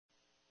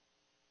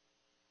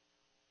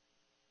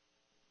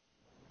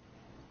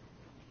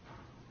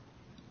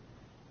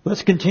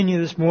Let's continue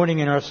this morning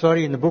in our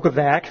study in the book of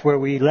Acts, where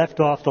we left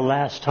off the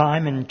last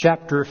time in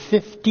chapter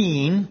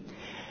 15.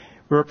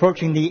 We're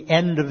approaching the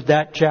end of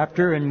that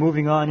chapter and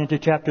moving on into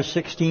chapter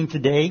 16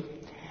 today.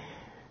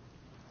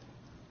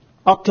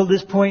 Up till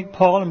this point,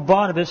 Paul and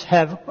Barnabas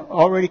have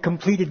already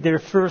completed their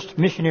first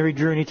missionary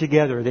journey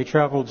together. They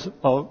traveled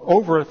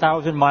over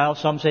 1,000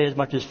 miles, some say as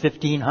much as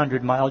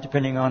 1,500 miles,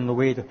 depending on the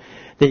way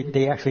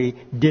they actually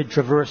did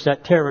traverse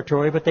that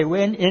territory. But they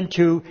went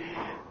into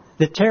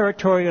the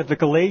territory of the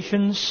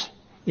Galatians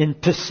in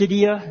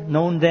Pisidia,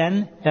 known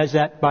then as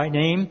that by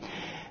name,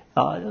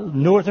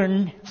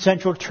 northern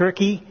central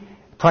Turkey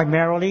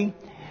primarily.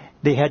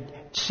 They had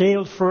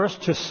sailed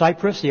first to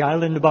Cyprus, the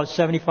island about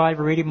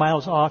 75 or 80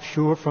 miles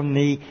offshore from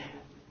the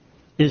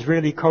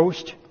Israeli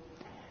coast.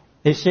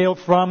 They sailed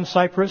from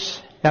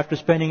Cyprus after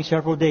spending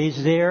several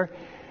days there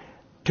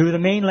to the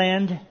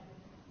mainland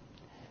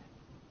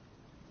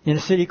in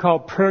a city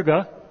called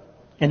Perga,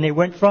 and they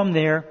went from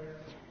there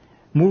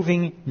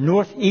moving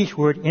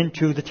northeastward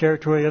into the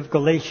territory of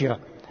Galatia.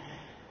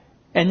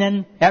 And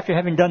then, after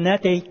having done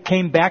that, they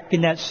came back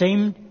in that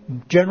same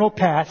general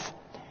path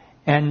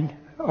and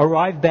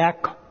arrived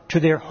back to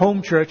their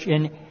home church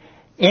in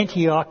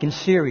Antioch in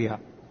Syria.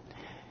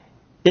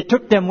 It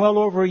took them well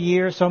over a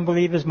year, some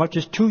believe as much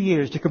as 2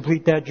 years, to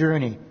complete that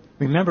journey.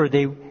 Remember,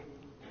 they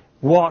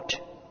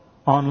walked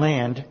on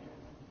land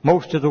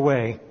most of the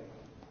way.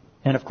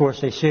 And of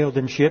course, they sailed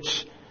in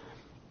ships.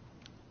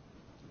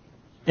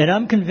 And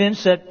I'm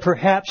convinced that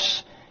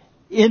perhaps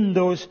in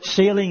those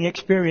sailing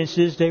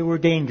experiences, there were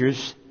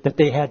dangers that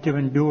they had to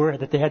endure,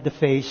 that they had to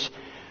face.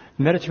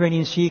 The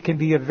Mediterranean Sea can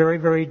be a very,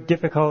 very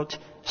difficult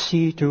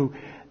sea to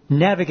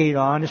navigate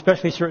on,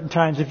 especially certain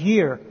times of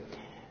year.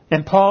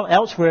 And Paul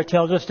elsewhere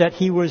tells us that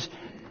he was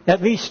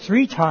at least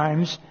 3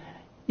 times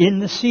in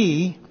the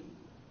sea,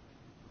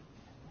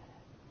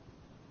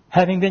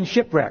 having been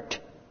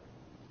shipwrecked.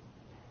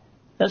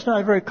 That's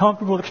not a very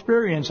comfortable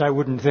experience, I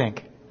wouldn't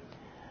think.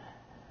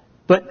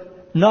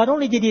 But not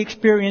only did he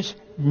experience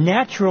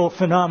natural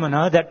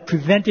phenomena that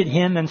prevented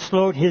him and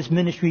slowed his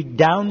ministry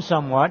down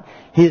somewhat,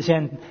 his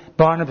and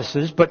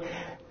Barnabas's, but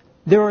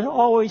there was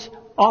always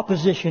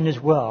opposition as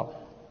well.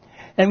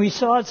 And we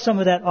saw some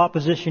of that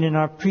opposition in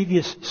our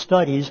previous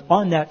studies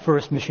on that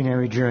first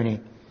missionary journey.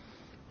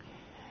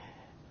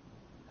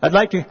 I'd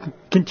like to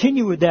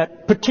continue with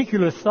that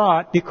particular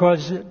thought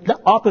because the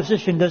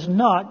opposition does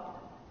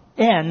not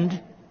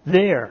end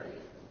there.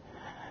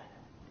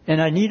 And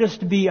I need us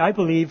to be, I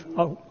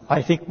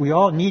think we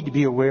all need to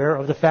be aware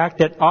of the fact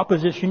that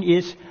opposition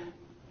is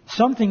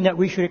something that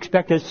we should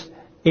expect as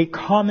a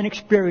common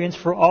experience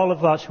for all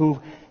of us who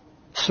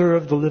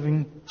serve the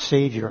living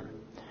Savior.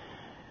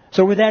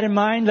 So with that in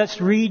mind,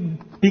 let's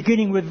read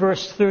beginning with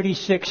verse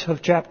 36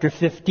 of chapter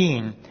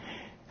 15.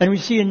 And we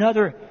see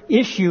another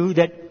issue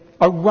that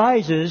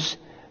arises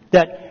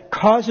that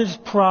causes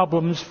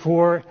problems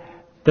for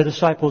the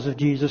disciples of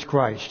Jesus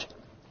Christ.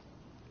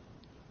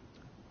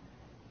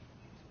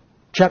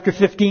 Chapter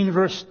 15,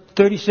 verse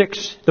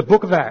 36, the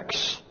book of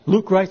Acts.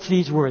 Luke writes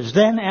these words,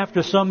 "Then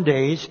after some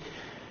days,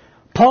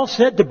 Paul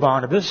said to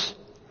Barnabas,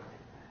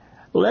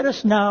 'Let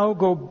us now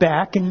go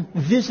back and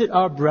visit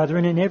our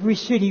brethren in every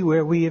city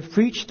where we have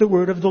preached the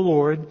word of the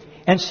Lord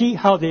and see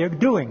how they are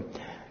doing.'"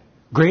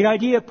 Great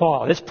idea,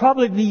 Paul. It's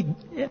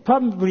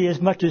probably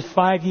as much as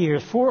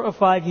 4 or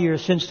 5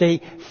 years since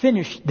they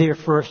finished their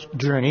first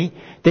journey.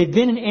 They've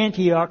been in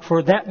Antioch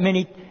for that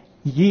many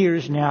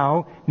years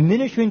now,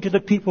 ministering to the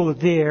people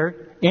there,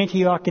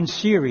 Antioch in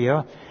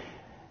Syria.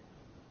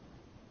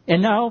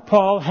 And now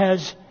Paul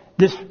has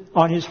this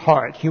on his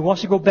heart. He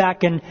wants to go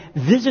back and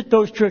visit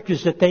those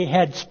churches that they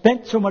had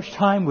spent so much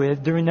time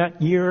with during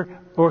that year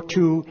or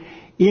two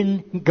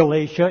in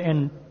Galatia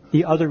and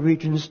the other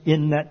regions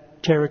in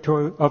that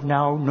territory of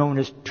now known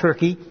as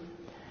Turkey.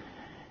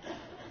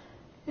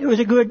 It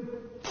was a good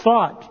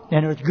thought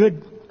and it was a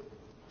good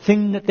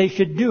thing that they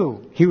should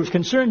do. He was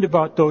concerned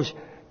about those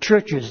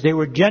churches. They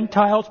were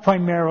Gentiles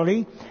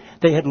primarily.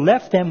 They had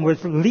left them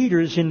with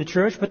leaders in the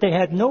church, but they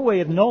had no way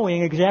of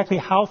knowing exactly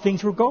how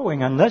things were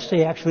going unless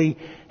they actually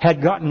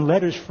had gotten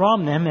letters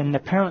from them, and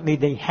apparently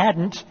they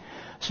hadn't.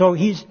 So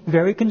he's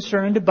very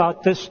concerned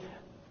about this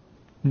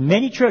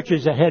many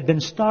churches that had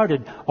been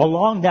started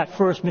along that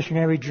first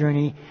missionary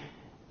journey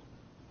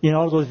in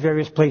all those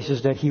various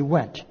places that he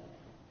went.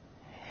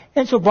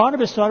 And so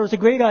Barnabas thought it was a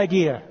great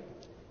idea.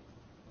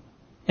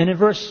 And in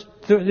verse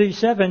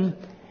 37,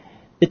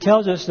 it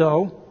tells us,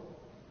 though,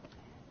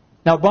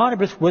 now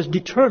Barnabas was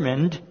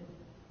determined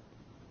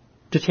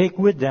to take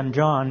with them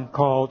John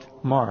called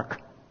Mark.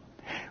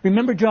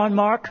 Remember John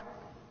Mark?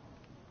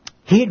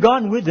 He had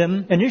gone with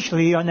them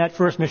initially on that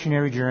first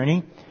missionary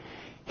journey.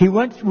 He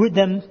went with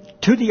them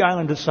to the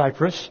island of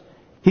Cyprus.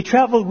 He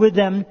traveled with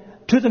them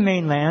to the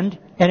mainland,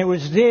 and it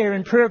was there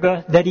in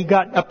Perga that he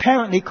got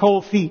apparently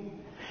cold feet.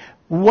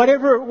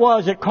 Whatever it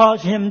was that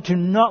caused him to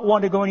not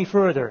want to go any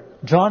further,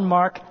 John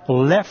Mark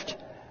left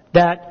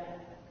that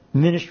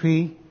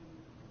ministry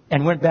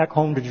and went back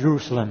home to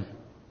Jerusalem.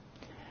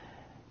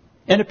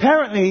 And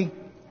apparently,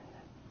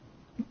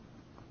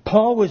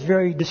 Paul was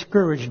very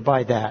discouraged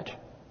by that.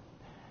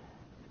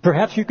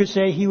 Perhaps you could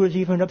say he was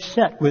even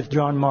upset with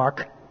John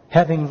Mark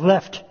having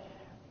left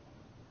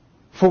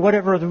for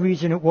whatever the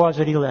reason it was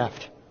that he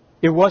left.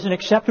 It wasn't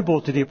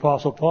acceptable to the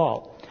Apostle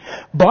Paul.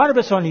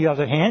 Barnabas, on the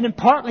other hand, and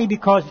partly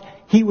because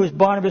he was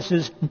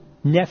Barnabas'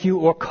 nephew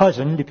or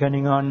cousin,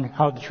 depending on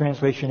how the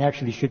translation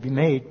actually should be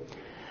made,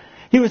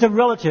 he was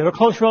a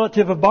close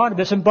relative of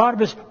Barnabas, and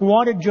Barnabas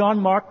wanted John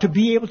Mark to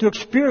be able to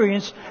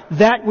experience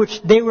that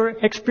which they were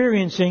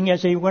experiencing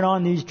as they went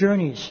on these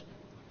journeys.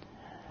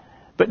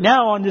 But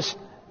now on this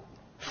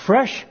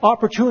fresh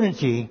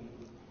opportunity,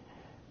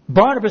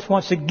 Barnabas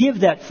wants to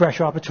give that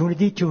fresh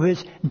opportunity to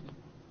his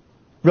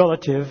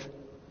relative,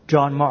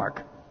 John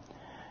Mark.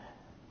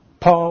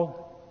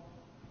 Paul,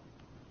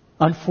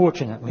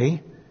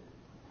 unfortunately,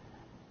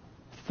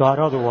 thought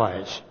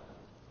otherwise.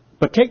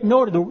 But take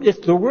note of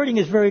the wording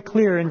is very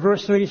clear in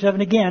verse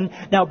 37 again.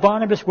 Now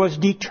Barnabas was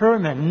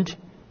determined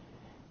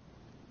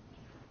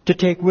to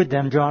take with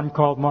them John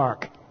called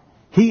Mark.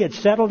 He had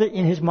settled it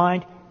in his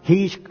mind,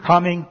 he's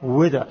coming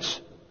with us.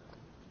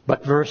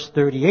 But verse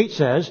 38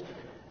 says,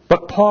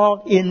 but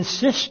Paul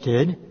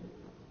insisted.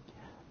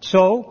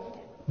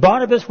 So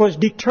Barnabas was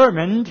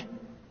determined.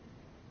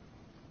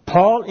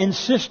 Paul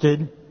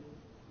insisted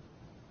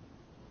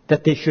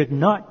that they should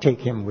not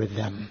take him with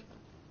them.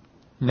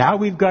 Now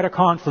we've got a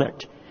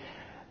conflict.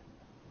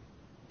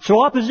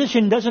 So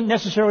opposition doesn't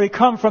necessarily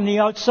come from the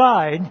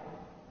outside.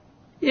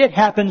 It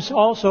happens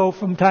also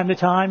from time to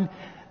time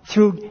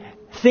through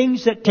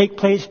things that take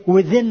place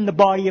within the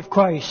body of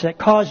Christ that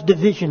cause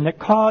division, that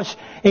cause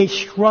a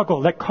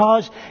struggle, that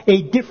cause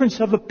a difference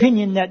of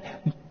opinion that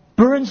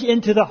burns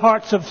into the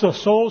hearts of the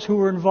souls who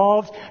are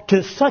involved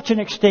to such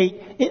an extent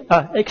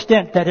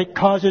that it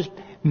causes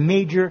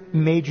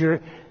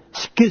major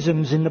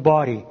schisms in the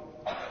body.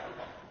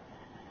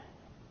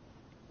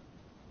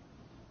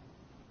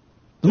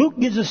 Luke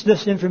gives us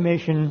this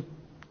information,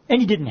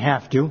 and he didn't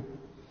have to.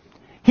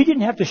 He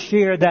didn't have to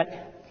share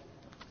that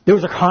there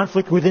was a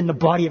conflict within the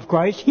body of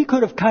Christ. He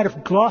could have kind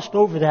of glossed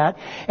over that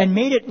and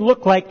made it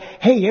look like,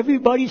 hey,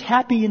 everybody's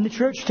happy in the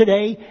church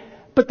today,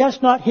 but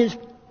that's not his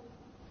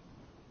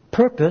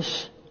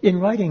purpose in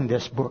writing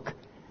this book.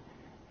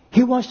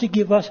 He wants to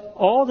give us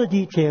all the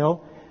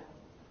detail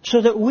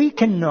so that we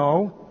can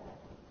know,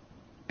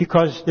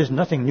 because there's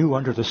nothing new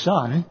under the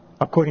sun,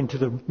 according to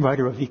the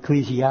writer of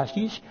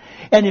Ecclesiastes.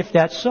 And if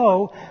that's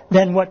so,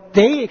 then what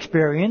they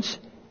experience,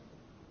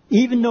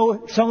 even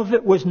though some of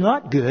it was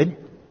not good,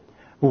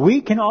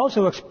 we can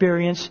also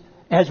experience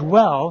as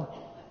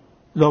well,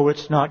 though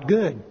it's not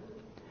good.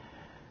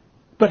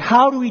 But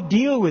how do we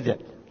deal with it?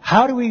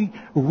 How do we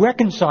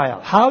reconcile?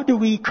 How do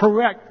we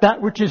correct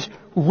that which is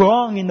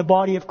wrong in the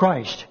body of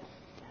Christ?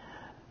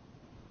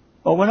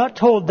 Well, we're not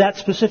told that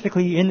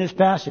specifically in this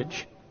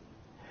passage.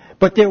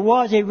 But there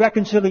was a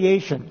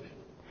reconciliation.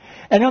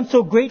 And I'm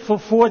so grateful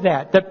for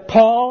that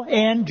Paul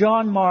and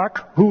John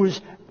Mark, who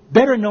is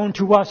better known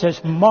to us as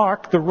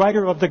Mark, the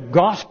writer of the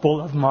Gospel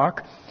of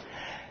Mark,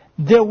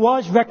 there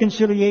was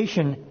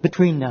reconciliation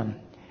between them.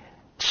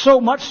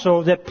 So much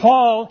so that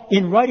Paul,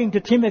 in writing to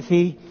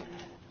Timothy,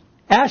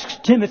 asks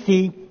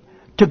Timothy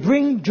to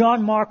bring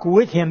John Mark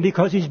with him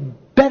because he's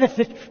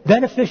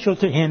beneficial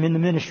to him in the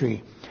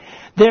ministry.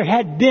 There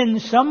had been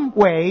some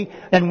way,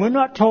 and we're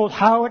not told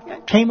how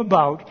it came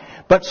about,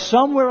 but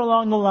somewhere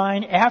along the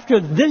line after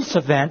this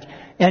event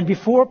and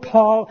before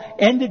Paul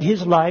ended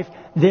his life,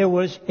 there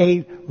was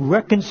a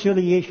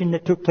reconciliation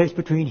that took place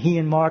between he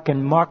and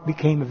Mark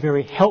became a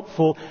very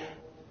helpful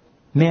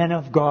man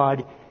of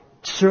God,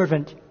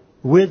 servant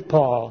with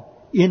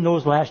Paul in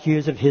those last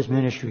years of his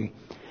ministry.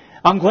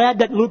 I'm glad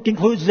that Luke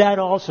includes that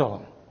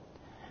also.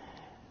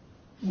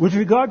 With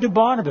regard to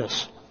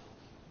Barnabas,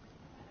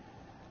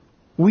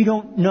 we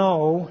don't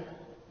know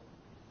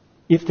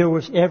if there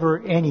was ever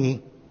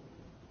any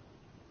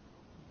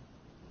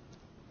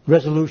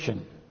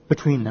resolution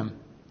between them.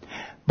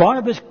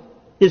 Barnabas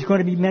is going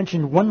to be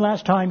mentioned one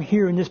last time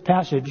here in this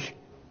passage,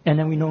 and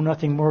then we know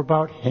nothing more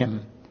about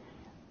him,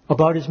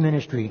 about his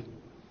ministry.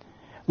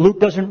 Luke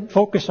doesn't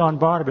focus on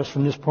Barnabas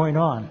from this point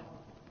on.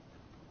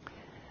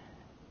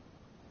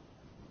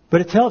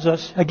 But it tells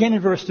us, again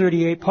in verse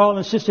 38, Paul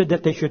insisted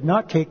that they should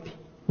not take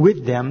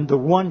with them the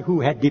one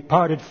who had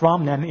departed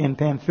from them in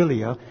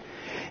Pamphylia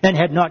and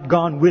had not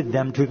gone with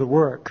them to the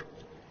work.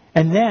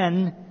 And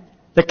then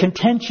the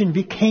contention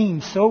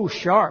became so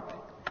sharp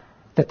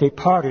that they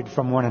parted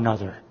from one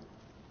another.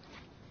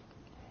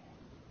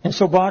 And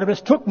so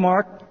Barnabas took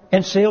Mark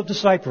and sailed to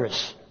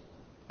Cyprus.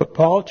 But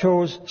Paul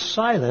chose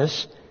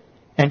Silas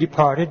and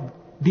departed,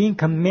 being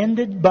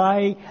commended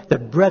by the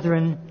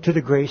brethren to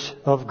the grace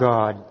of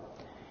God.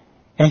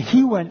 And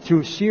he went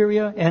through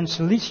Syria and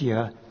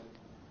Cilicia,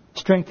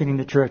 strengthening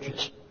the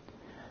churches.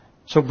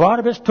 So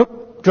Barnabas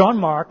took John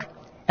Mark,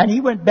 and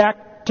he went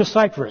back to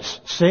Cyprus,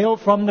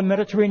 sailed from the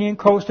Mediterranean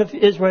coast of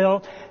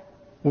Israel,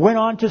 went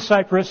on to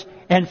Cyprus,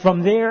 and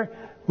from there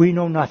we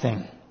know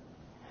nothing.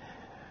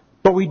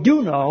 But we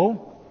do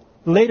know,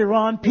 later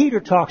on, Peter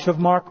talks of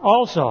Mark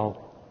also.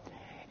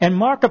 And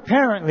Mark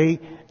apparently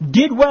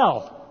did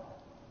well.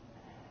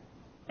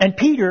 And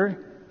Peter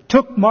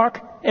took Mark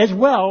as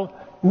well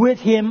with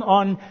him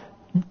on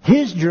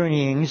his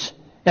journeyings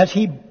as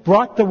he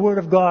brought the Word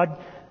of God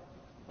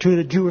to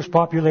the Jewish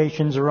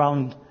populations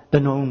around the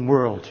known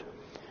world.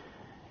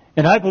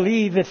 And I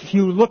believe if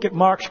you look at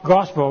Mark's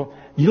Gospel,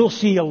 you'll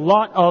see a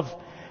lot of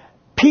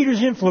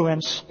Peter's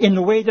influence in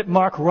the way that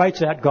Mark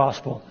writes that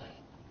Gospel.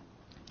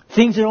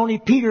 Things that only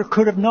Peter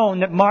could have known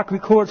that Mark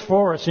records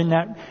for us in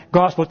that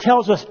Gospel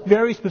tells us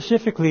very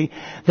specifically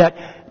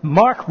that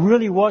Mark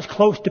really was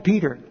close to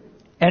Peter.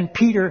 And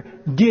Peter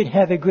did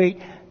have a great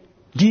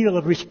deal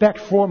of respect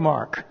for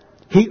Mark.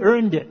 He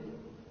earned it.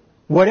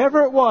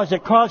 Whatever it was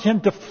that caused him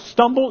to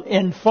stumble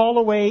and fall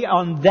away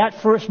on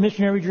that first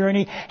missionary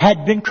journey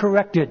had been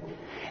corrected.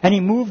 And he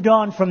moved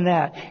on from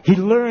that. He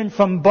learned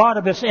from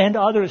Barnabas and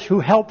others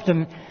who helped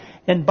him.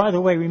 And by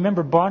the way,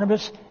 remember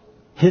Barnabas?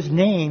 His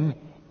name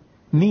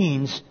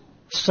means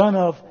son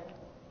of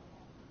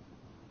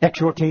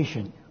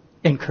exhortation,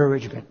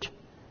 encouragement.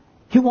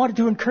 He wanted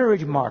to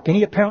encourage Mark, and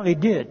he apparently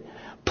did.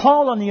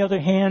 Paul, on the other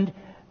hand,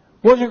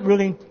 wasn't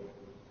ready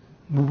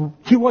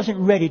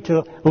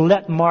to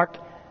let Mark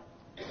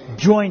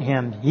join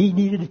him. He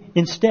needed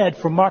instead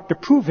for Mark to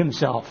prove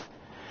himself.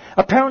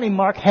 Apparently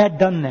Mark had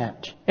done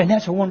that, and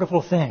that's a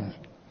wonderful thing.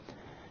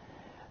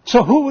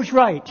 So who was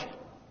right?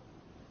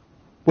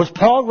 Was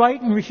Paul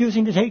right in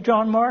refusing to take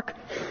John Mark?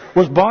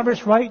 Was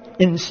Barnabas right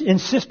in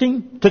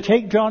insisting to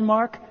take John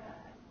Mark?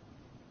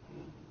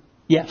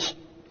 Yes,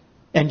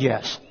 and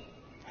yes.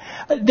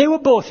 They were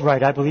both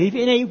right, I believe,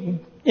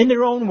 in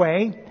their own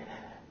way.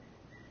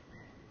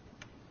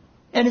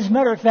 And as a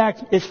matter of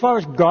fact, as far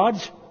as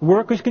God's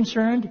work is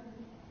concerned,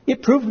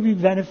 it proved to be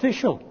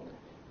beneficial.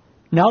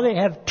 Now they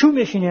have two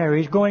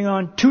missionaries going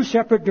on two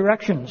separate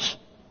directions,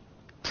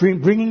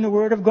 bringing the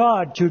Word of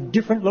God to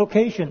different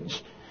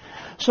locations.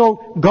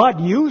 So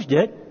God used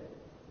it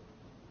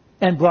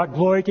and brought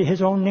glory to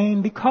His own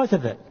name because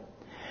of it.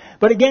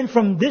 But again,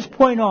 from this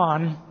point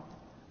on,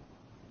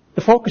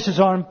 the focus is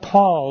on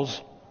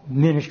Paul's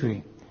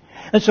ministry.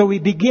 And so we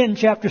begin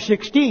chapter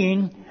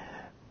 16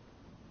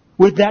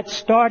 with that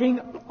starting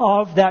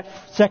of that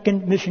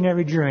second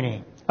missionary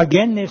journey.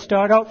 Again, they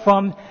start out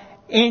from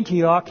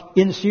Antioch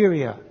in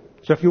Syria.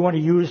 So if you want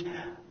to use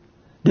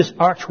this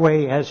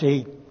archway as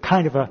a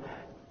kind of a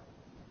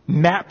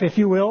map, if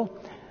you will,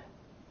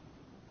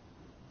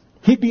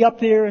 he'd be up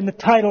there in the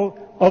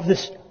title of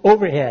this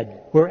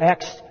overhead, where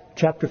Acts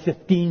chapter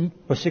 15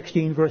 or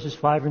 16 verses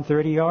 5 and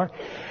 30 are.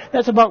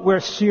 That's about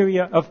where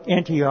Syria of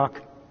Antioch,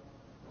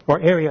 or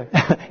area,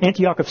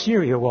 Antioch of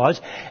Syria was.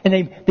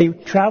 And they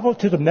traveled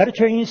to the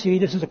Mediterranean Sea.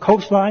 This is the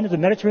coastline of the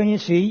Mediterranean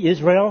Sea.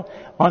 Israel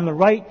on the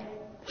right,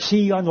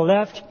 sea on the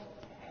left.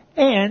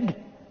 And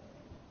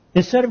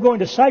instead of going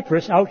to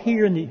Cyprus, out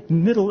here in the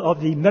middle of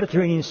the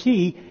Mediterranean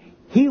Sea,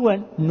 he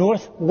went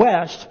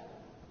northwest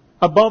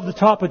above the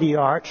top of the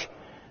arch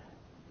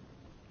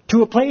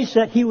to a place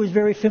that he was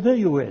very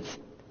familiar with.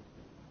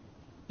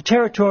 The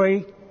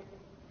territory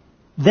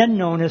then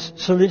known as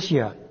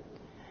Cilicia.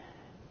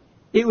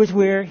 It was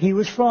where he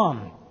was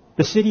from.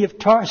 The city of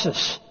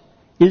Tarsus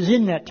is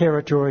in that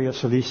territory of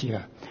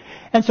Cilicia.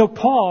 And so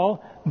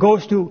Paul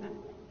goes to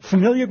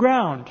familiar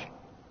ground.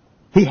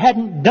 He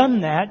hadn't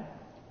done that.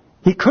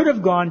 He could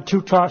have gone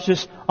to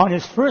Tarsus on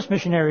his first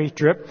missionary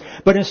trip,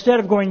 but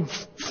instead of going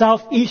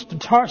southeast to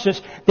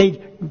Tarsus,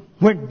 they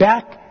went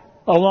back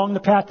along the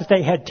path that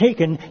they had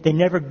taken. They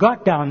never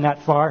got down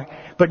that far,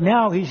 but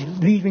now he's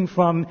leaving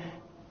from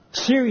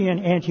Syrian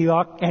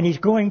Antioch, and he's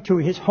going to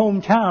his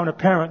hometown,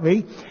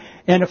 apparently,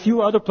 and a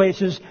few other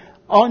places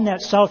on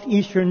that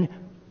southeastern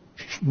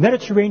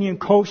Mediterranean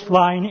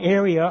coastline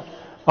area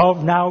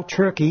of now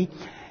Turkey.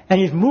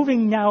 And he's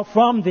moving now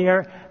from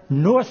there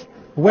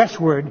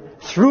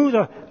northwestward through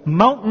the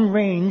mountain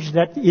range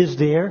that is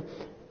there.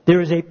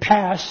 There is a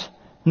pass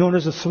known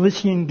as the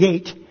Cilician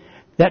Gate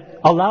that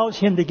allows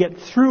him to get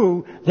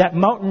through that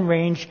mountain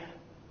range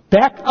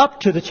back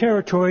up to the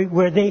territory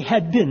where they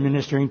had been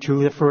ministering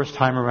to the first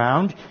time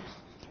around.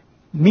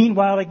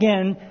 Meanwhile,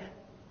 again,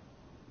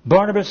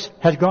 Barnabas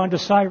has gone to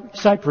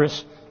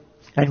Cyprus,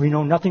 and we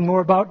know nothing more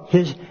about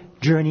his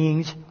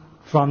journeyings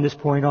from this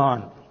point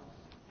on.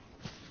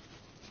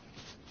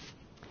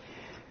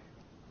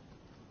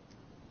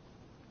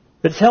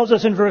 It tells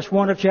us in verse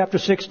 1 of chapter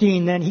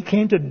 16, then he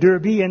came to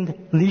Derbe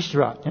and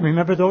Lystra. And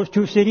remember those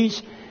two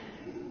cities?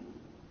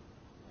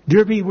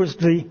 Derbe was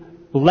the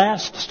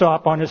last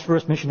stop on his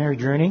first missionary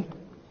journey.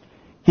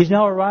 He's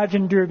now arrived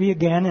in Derbe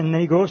again, and then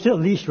he goes to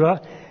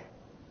Lystra.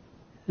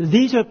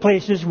 These are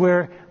places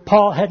where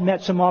Paul had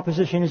met some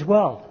opposition as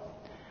well.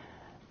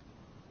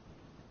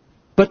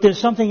 But there's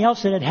something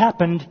else that had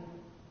happened,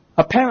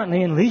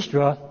 apparently in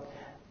Lystra,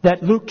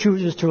 that Luke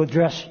chooses to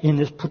address in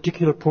this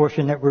particular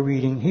portion that we're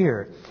reading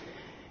here.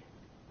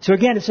 So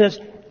again it says,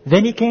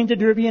 then he came to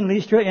Derbe and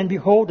Lystra, and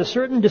behold, a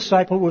certain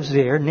disciple was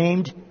there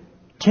named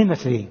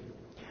Timothy,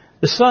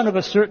 the son of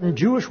a certain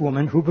Jewish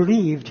woman who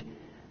believed,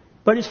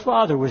 but his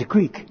father was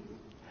Greek.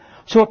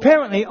 So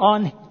apparently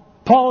on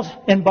Paul's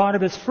and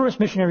Barnabas' first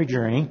missionary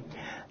journey,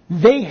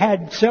 they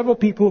had several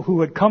people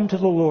who had come to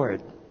the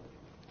Lord.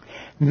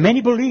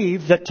 Many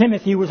believe that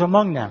Timothy was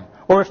among them,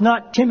 or if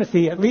not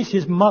Timothy, at least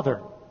his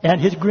mother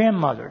and his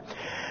grandmother.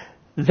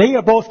 They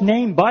are both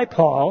named by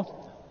Paul.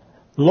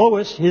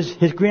 Lois is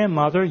his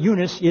grandmother,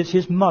 Eunice is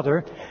his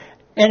mother,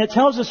 and it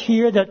tells us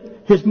here that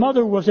his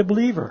mother was a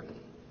believer.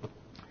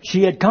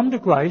 She had come to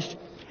Christ,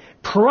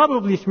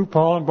 probably through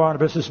Paul and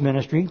Barnabas'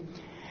 ministry,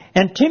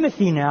 and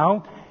Timothy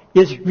now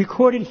is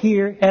recorded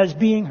here as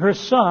being her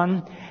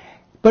son,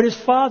 but his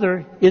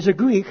father is a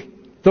Greek,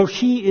 though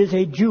she is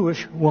a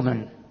Jewish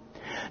woman.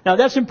 Now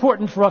that's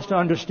important for us to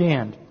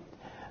understand.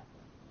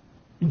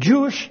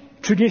 Jewish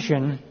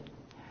tradition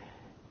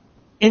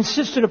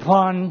insisted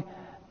upon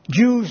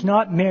Jews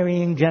not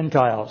marrying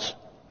Gentiles.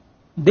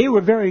 They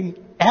were very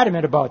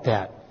adamant about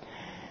that.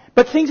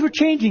 But things were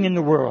changing in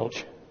the world.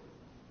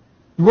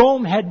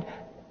 Rome had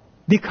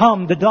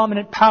become the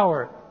dominant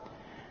power.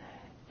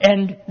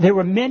 And there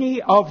were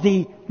many of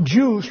the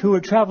Jews who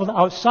had traveled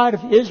outside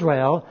of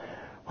Israel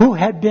who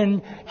had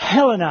been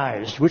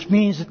Hellenized, which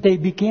means that they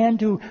began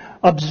to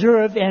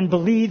observe and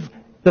believe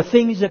the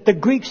things that the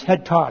Greeks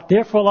had taught.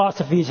 Their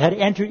philosophies had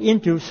entered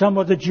into some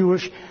of the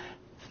Jewish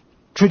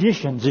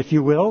traditions, if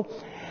you will.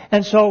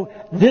 And so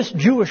this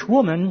Jewish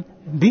woman,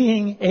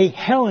 being a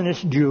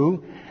Hellenist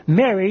Jew,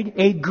 married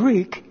a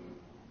Greek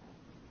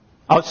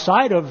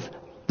outside of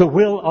the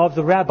will of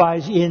the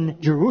rabbis in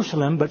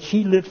Jerusalem, but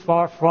she lived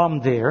far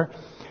from there.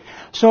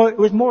 So it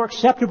was more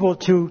acceptable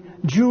to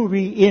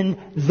Jewry in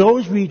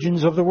those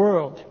regions of the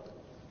world.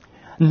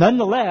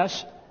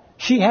 Nonetheless,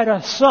 she had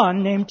a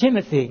son named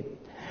Timothy.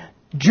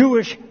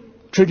 Jewish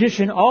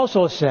tradition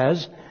also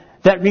says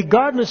that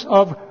regardless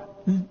of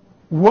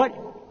what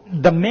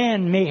the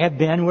man may have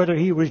been, whether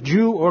he was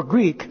Jew or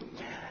Greek,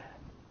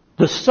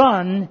 the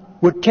son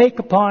would take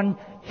upon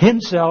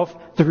himself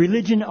the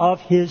religion of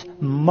his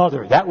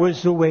mother. That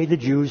was the way the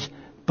Jews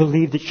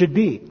believed it should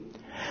be.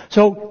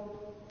 So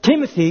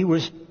Timothy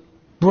was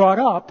brought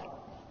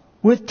up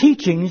with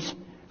teachings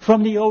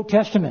from the Old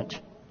Testament.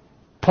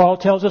 Paul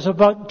tells us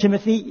about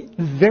Timothy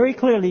very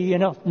clearly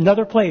in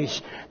another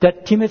place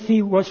that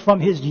Timothy was from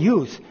his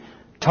youth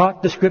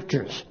taught the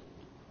Scriptures.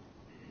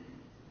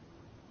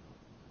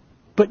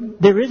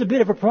 But there is a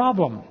bit of a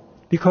problem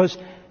because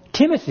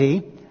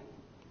Timothy,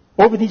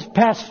 over these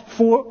past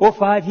 4 or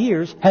 5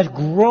 years, has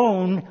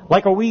grown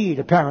like a weed,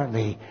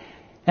 apparently.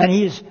 And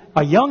he's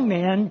a young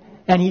man,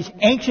 and he's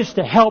anxious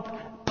to help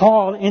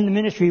Paul in the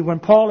ministry. When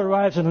Paul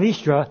arrives in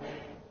Lystra,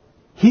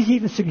 he's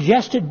even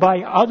suggested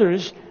by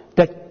others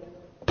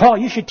that, Paul,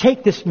 you should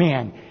take this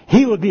man.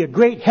 He will be a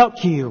great help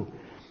to you.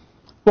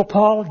 Well,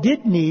 Paul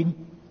did need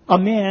a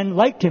man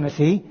like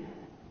Timothy,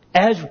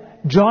 as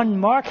John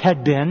Mark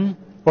had been,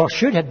 or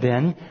should have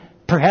been.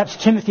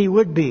 Perhaps Timothy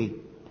would be.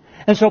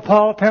 And so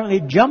Paul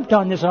apparently jumped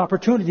on this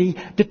opportunity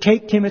to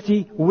take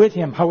Timothy with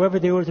him. However,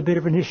 there was a bit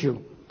of an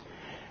issue.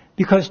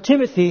 Because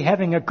Timothy,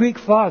 having a Greek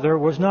father,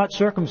 was not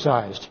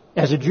circumcised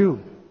as a Jew.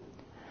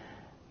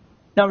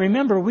 Now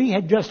remember, we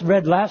had just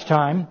read last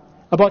time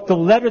about the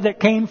letter that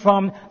came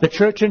from the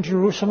church in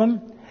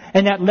Jerusalem.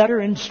 And that letter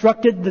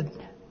instructed the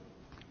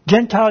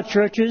Gentile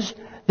churches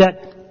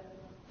that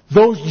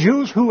those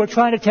Jews who are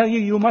trying to tell you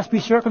you must be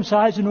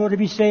circumcised in order to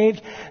be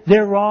saved,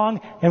 they're wrong,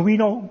 and we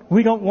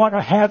don't want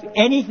to have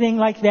anything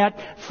like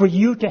that for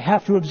you to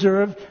have to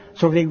observe.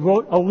 So they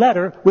wrote a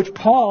letter which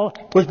Paul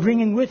was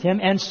bringing with him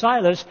and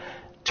Silas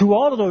to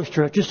all of those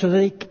churches so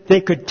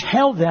they could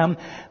tell them,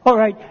 all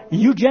right,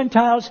 you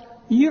Gentiles,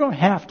 you don't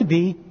have to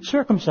be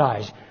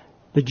circumcised.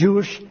 The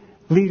Jewish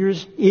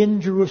leaders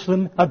in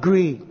Jerusalem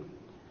agree.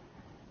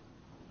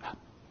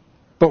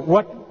 But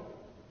what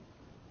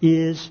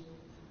is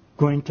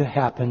going to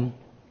happen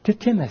to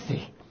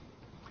Timothy?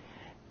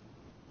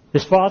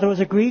 His father was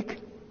a Greek.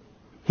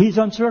 He's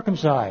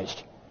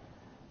uncircumcised.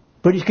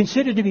 But he's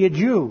considered to be a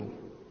Jew.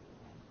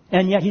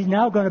 And yet he's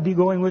now going to be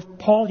going with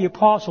Paul the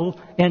Apostle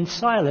and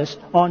Silas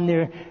on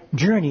their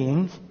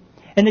journeyings.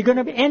 And they're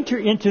going to enter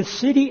into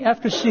city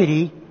after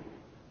city.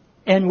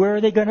 And where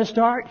are they going to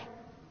start?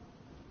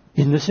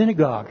 In the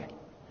synagogue.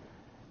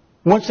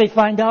 Once they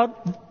find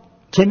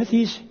out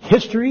Timothy's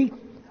history,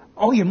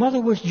 oh, your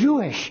mother was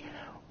Jewish.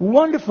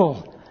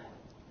 Wonderful.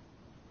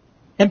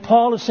 And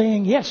Paul is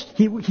saying, yes,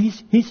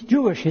 he's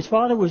Jewish. His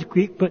father was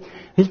Greek, but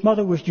his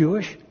mother was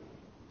Jewish.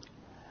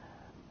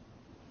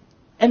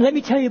 And let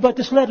me tell you about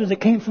this letter that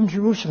came from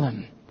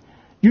Jerusalem.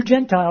 You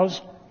Gentiles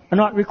are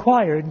not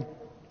required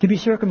to be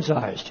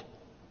circumcised.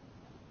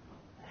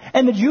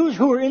 And the Jews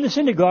who were in the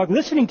synagogue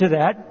listening to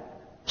that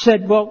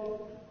said,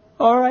 well,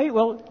 all right,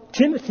 well,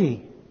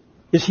 Timothy,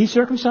 is he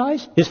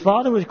circumcised? His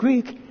father was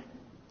Greek.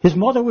 His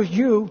mother was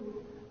Jew.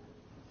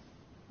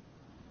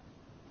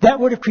 That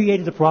would have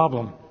created a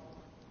problem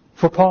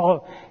for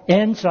Paul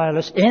and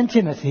Silas and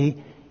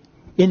Timothy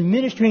in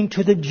ministering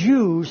to the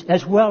Jews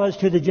as well as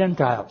to the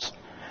Gentiles.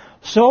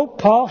 So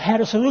Paul had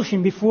a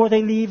solution before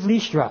they leave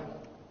Lystra.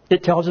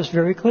 It tells us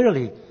very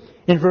clearly.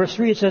 In verse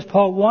 3 it says,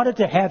 Paul wanted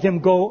to have him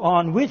go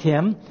on with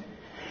him,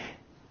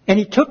 and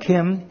he took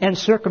him and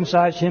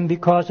circumcised him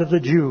because of the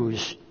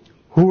Jews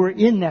who were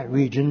in that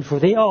region, for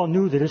they all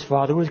knew that his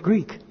father was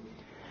Greek.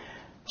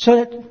 So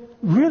that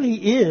really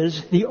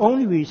is the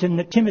only reason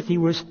that Timothy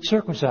was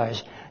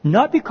circumcised.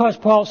 Not because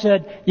Paul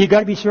said, you've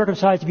got to be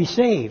circumcised to be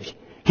saved.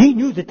 He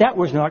knew that that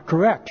was not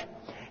correct.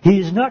 He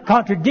is not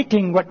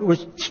contradicting what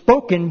was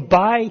spoken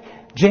by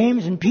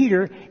James and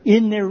Peter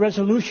in their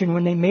resolution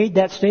when they made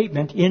that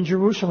statement in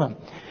Jerusalem.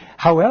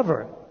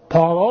 However,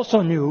 Paul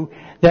also knew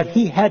that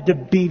he had to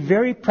be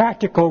very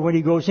practical when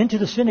he goes into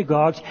the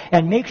synagogues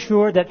and make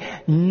sure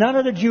that none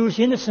of the Jews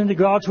in the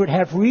synagogues would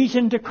have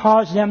reason to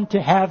cause them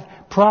to have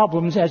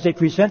problems as they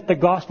present the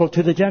gospel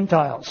to the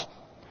Gentiles.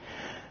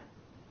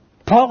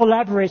 Paul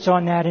elaborates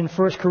on that in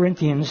 1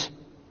 Corinthians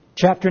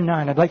chapter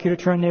 9. I'd like you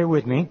to turn there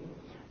with me.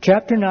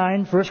 Chapter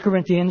 9, 1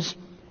 Corinthians,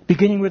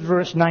 beginning with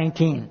verse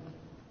 19.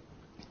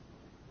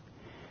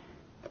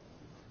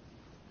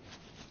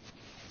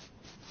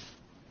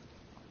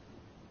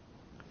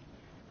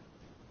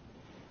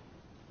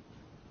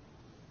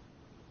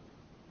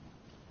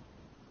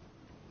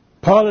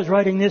 Paul is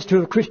writing this to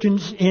the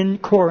Christians in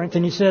Corinth,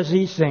 and he says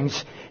these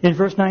things in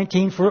verse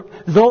 19, "For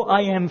though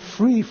I am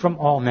free from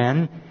all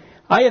men,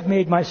 I have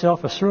made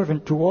myself a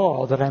servant to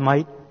all, that I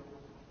might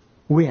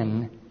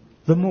win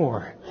the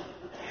more.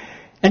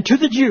 And to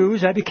the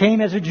Jews I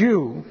became as a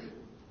Jew,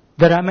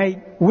 that I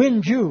might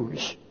win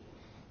Jews.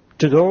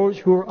 To those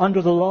who are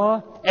under the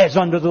law, as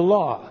under the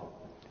law,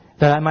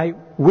 that I might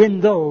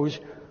win those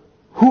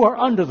who are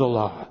under the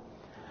law."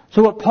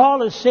 So what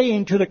Paul is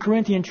saying to the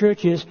Corinthian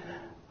church is,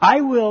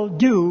 I will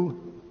do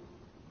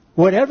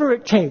whatever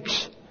it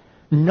takes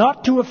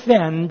not to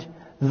offend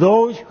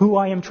those who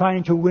I am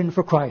trying to win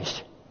for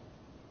Christ.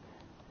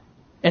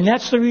 And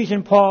that's the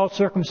reason Paul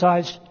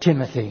circumcised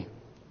Timothy.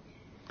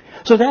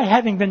 So that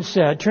having been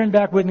said, turn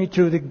back with me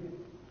to the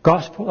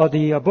Gospel of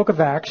the book of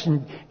Acts,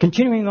 and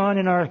continuing on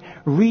in our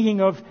reading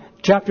of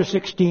chapter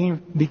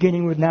 16,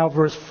 beginning with now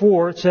verse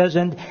 4, it says,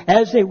 "And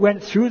as they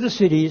went through the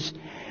cities,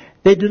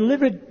 they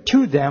delivered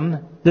to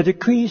them the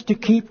decrees to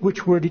keep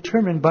which were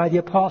determined by the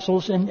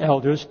apostles and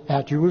elders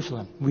at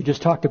Jerusalem." We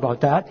just talked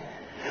about that.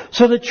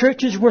 So the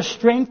churches were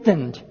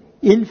strengthened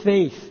in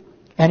faith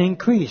and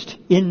increased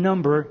in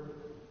number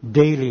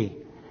daily.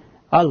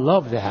 I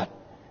love that.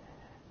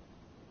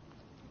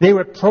 They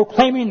were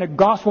proclaiming the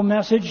gospel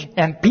message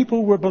and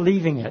people were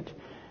believing it.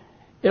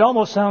 It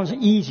almost sounds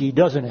easy,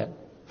 doesn't it,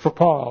 for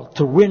Paul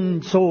to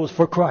win souls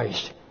for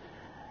Christ.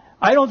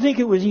 I don't think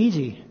it was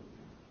easy.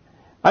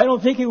 I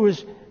don't think it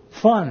was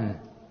fun.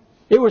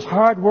 It was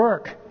hard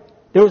work.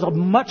 There was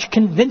much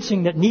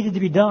convincing that needed to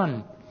be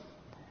done.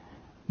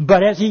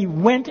 But as he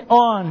went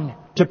on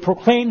to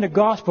proclaim the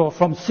gospel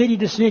from city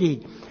to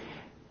city,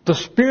 the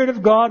Spirit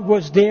of God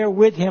was there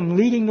with him,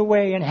 leading the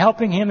way and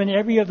helping him in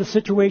every other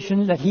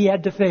situation that he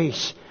had to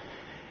face.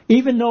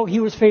 Even though he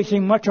was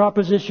facing much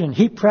opposition,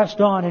 he pressed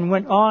on and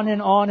went on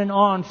and on and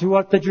on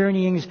throughout the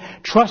journeyings,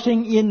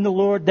 trusting in the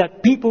Lord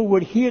that people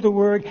would hear the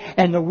Word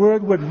and the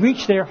Word would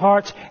reach their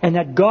hearts and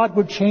that God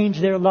would change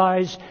their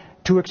lives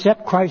to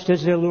accept Christ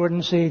as their Lord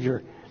and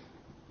Savior.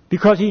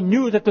 Because he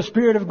knew that the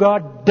Spirit of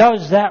God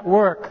does that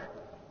work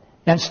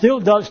and still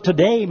does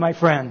today, my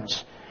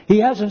friends. He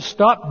hasn't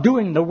stopped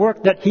doing the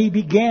work that he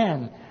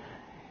began.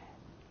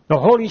 The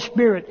Holy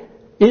Spirit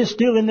is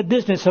still in the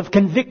business of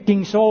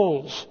convicting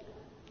souls.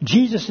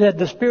 Jesus said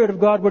the Spirit of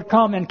God would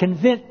come and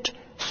convict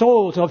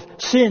souls of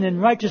sin and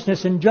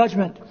righteousness and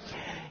judgment.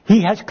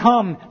 He has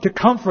come to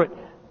comfort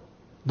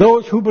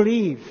those who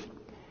believe.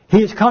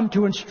 He has come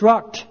to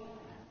instruct,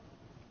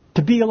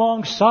 to be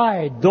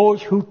alongside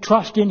those who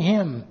trust in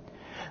Him.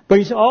 But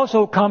He's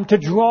also come to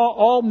draw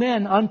all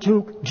men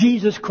unto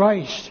Jesus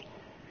Christ.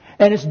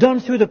 And it's done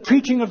through the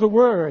preaching of the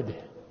Word.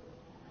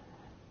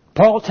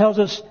 Paul tells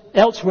us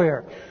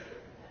elsewhere,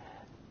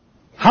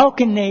 how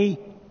can they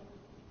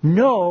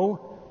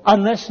know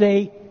unless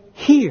they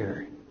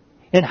hear?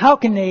 And how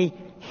can they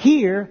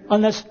hear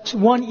unless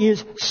one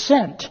is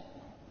sent?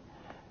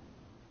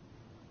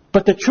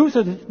 But the truth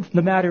of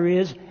the matter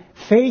is,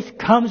 faith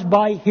comes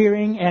by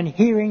hearing, and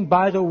hearing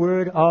by the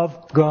Word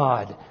of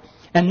God.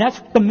 And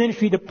that's the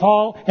ministry that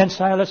Paul and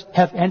Silas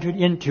have entered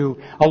into,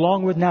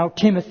 along with now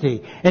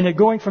Timothy. And they're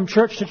going from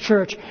church to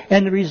church.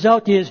 And the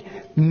result is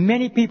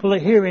many people are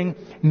hearing,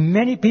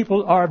 many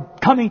people are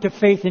coming to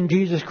faith in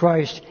Jesus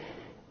Christ.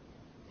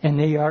 And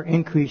they are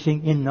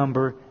increasing in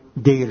number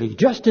daily,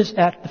 just as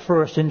at the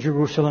first in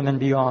Jerusalem and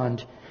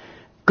beyond.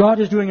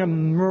 God is doing a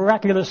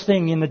miraculous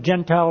thing in the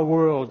Gentile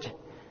world.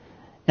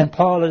 And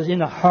Paul is in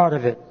the heart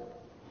of it.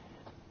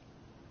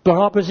 But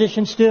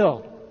opposition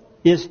still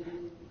is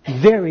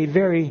very,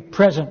 very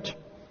present.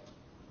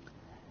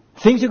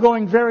 Things are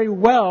going very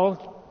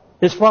well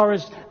as far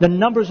as the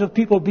numbers of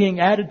people being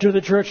added to the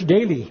church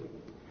daily.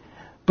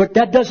 But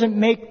that doesn't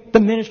make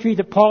the ministry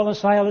that Paul and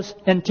Silas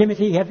and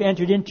Timothy have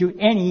entered into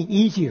any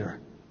easier.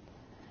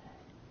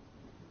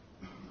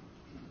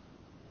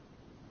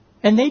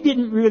 And they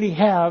didn't really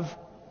have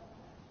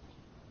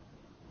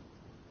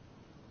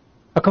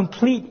a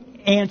complete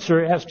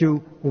answer as to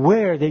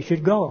where they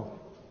should go.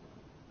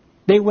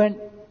 They went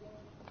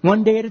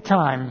one day at a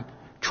time,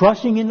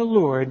 trusting in the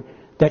Lord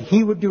that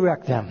He would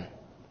direct them.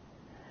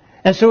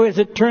 And so as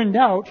it turned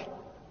out,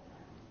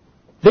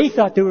 They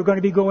thought they were going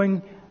to be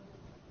going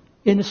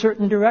in a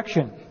certain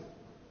direction.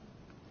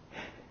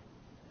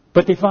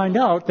 But they find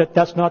out that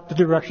that's not the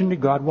direction that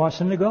God wants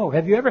them to go.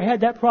 Have you ever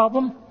had that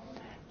problem?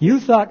 You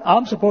thought,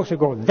 I'm supposed to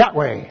go that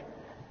way.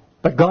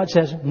 But God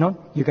says, no,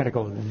 you've got to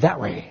go that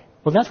way.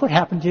 Well, that's what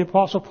happened to the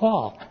Apostle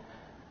Paul.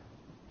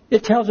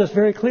 It tells us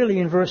very clearly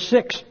in verse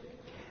 6.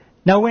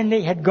 Now when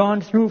they had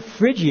gone through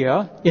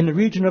Phrygia in the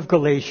region of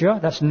Galatia,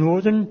 that's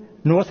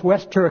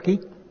northwest Turkey,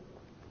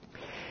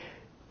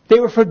 they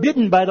were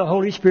forbidden by the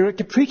Holy Spirit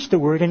to preach the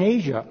word in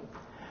Asia.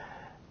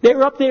 They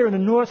were up there in the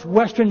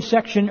northwestern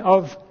section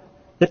of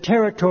the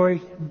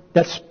territory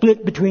that's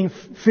split between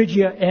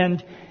Phrygia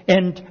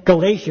and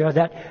Galatia,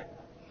 that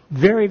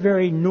very,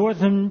 very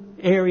northern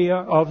area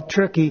of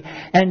Turkey.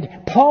 And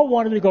Paul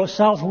wanted to go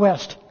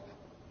southwest,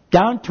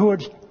 down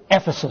towards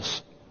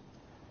Ephesus.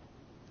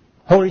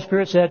 Holy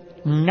Spirit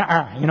said,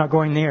 nah, you're not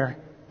going there.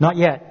 Not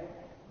yet.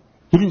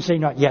 He didn't say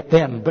not yet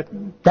then, but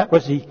that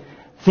was the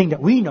thing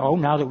that we know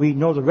now that we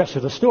know the rest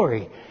of the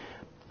story.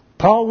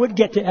 Paul would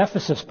get to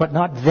Ephesus, but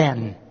not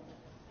then.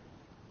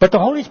 But the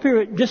Holy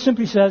Spirit just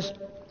simply says,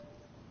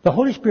 the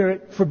Holy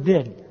Spirit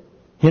forbid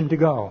him to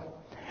go.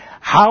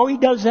 How he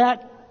does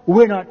that,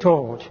 we're not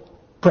told.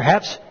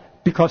 Perhaps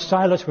because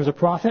Silas was a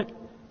prophet.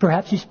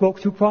 Perhaps he spoke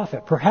through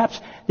prophet. Perhaps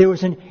there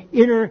was an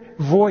inner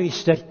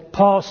voice that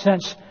Paul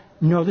sensed,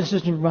 no, this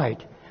isn't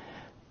right.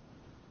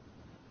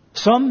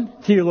 Some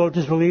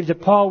theologians believe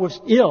that Paul was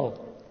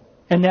ill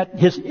and that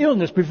his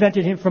illness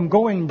prevented him from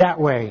going that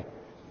way.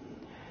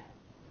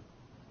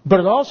 But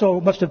it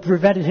also must have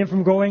prevented him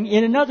from going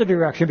in another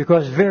direction,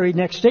 because the very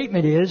next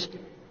statement is,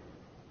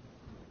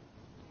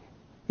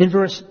 in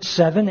verse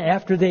 7,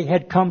 after they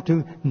had come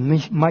to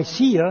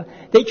Mysia,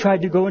 they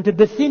tried to go into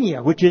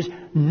Bithynia, which is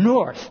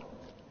north.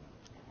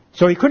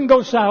 So he couldn't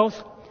go south.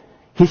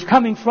 He's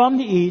coming from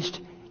the east.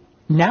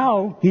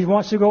 Now he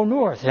wants to go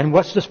north. And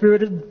what's the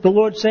Spirit of the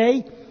Lord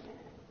say?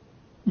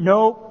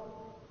 No,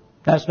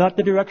 that's not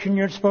the direction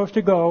you're supposed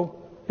to go.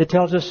 It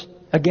tells us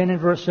again in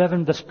verse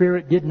 7, the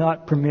Spirit did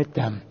not permit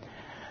them.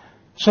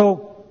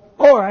 So,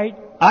 all right,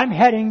 I'm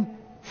heading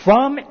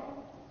from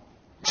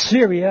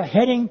Syria,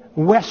 heading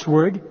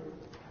westward.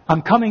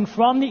 I'm coming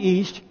from the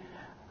east.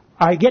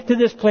 I get to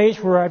this place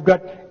where I've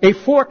got a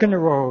fork in the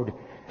road.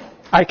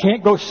 I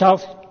can't go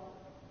south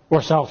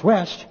or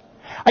southwest.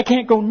 I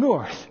can't go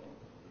north.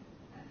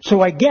 So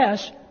I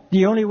guess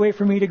the only way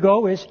for me to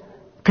go is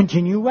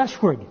continue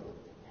westward.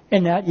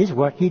 And that is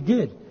what he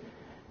did.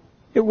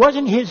 It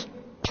wasn't his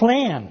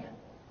plan.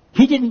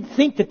 He didn't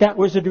think that that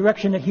was the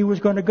direction that he was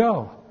going to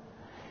go.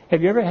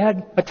 Have you ever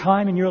had a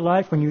time in your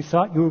life when you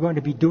thought you were going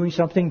to be doing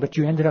something, but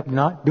you ended up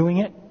not doing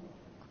it?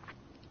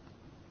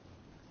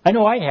 I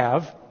know I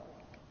have.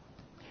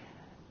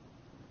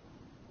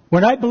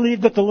 When I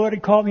believed that the Lord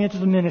had called me into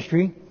the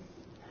ministry,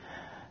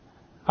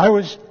 I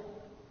was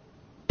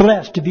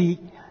blessed to be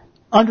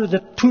under the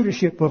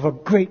tutorship of a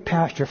great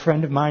pastor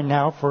friend of mine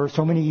now for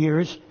so many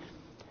years.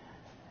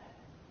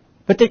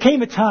 But there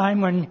came a time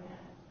when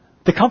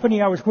the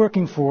company I was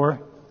working for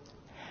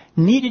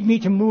needed me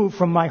to move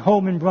from my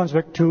home in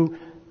Brunswick to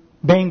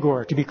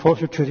Bangor to be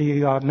closer to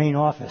the main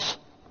office.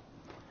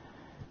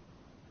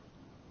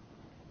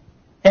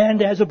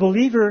 And as a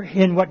believer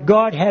in what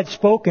God had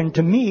spoken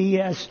to me,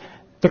 as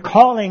the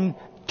calling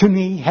to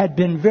me had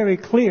been very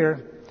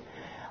clear,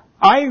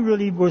 I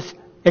really was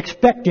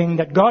expecting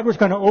that God was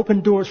going to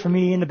open doors for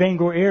me in the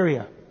Bangor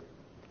area.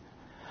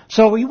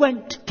 So we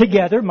went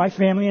together, my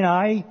family and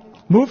I,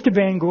 moved to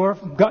Bangor,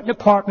 got an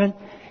apartment,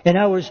 and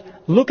I was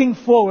looking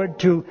forward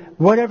to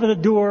whatever the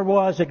door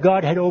was that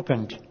God had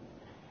opened.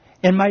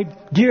 And my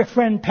dear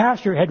friend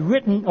pastor had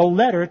written a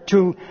letter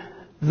to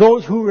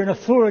those who were in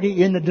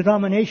authority in the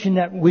denomination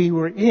that we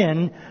were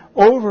in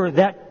over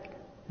that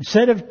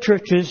set of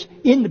churches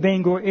in the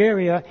Bangor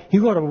area. He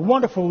wrote a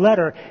wonderful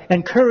letter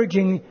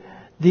encouraging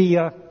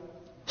the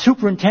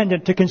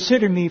superintendent to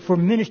consider me for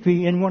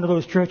ministry in one of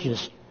those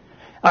churches.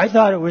 I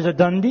thought it was a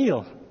done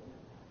deal.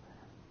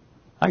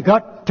 I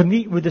got to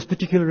meet with this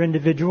particular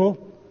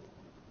individual,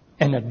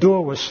 and the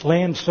door was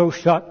slammed so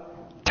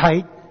shut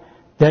tight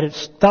that it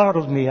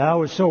startled me. I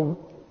was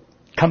so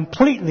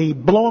completely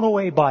blown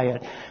away by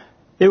it.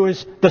 It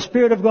was the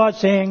Spirit of God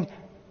saying,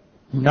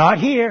 not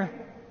here.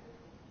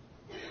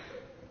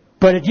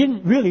 But it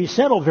didn't really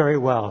settle very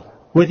well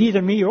with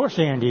either me or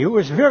Sandy. It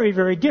was very,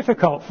 very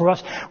difficult for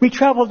us. We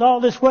traveled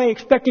all this way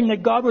expecting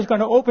that God was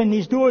going to open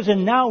these doors,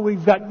 and now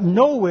we've got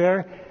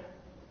nowhere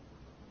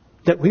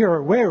that we are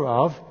aware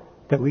of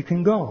that we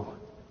can go.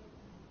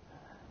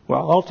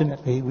 Well,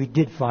 ultimately, we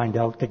did find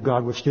out that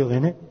God was still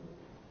in it,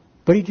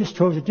 but He just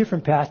chose a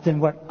different path than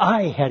what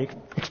I had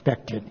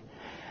expected.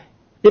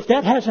 If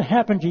that hasn't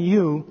happened to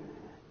you,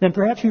 then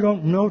perhaps you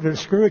don't know the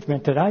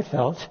discouragement that I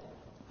felt.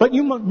 But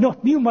you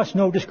must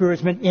know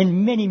discouragement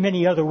in many,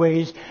 many other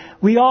ways.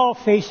 We all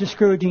face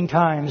discouraging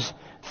times.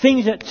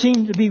 Things that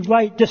seem to be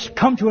right just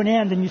come to an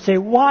end, and you say,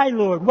 why,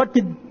 Lord? What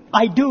did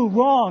I do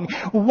wrong?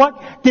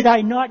 What did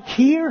I not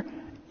hear?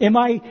 Am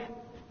I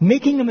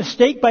making a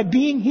mistake by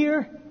being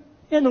here?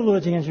 And the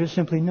Lord's answer is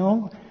simply,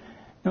 no,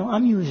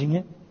 I'm using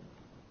it.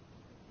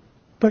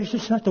 But it's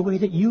just not the way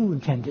that you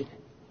intended.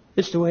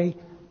 It's the way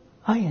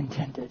I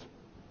intended.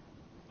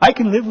 I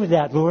can live with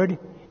that, Lord,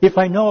 if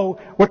I know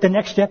what the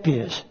next step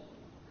is.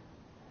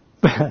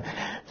 But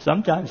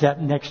sometimes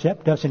that next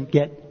step doesn't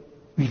get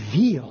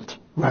revealed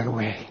right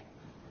away.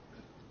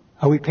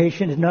 Are we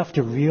patient enough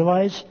to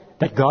realize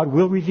that God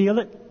will reveal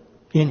it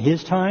in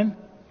His time?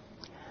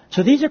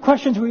 So these are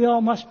questions we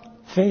all must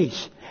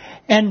face.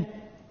 And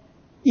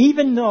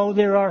even though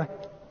there are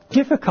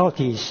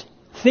difficulties,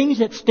 things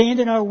that stand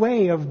in our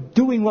way of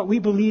doing what we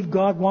believe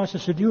God wants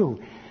us to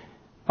do,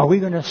 are we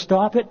going to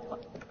stop it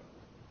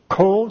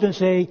cold and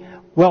say,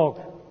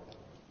 well,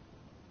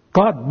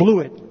 God blew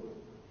it,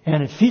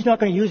 and if He's not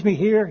going to use me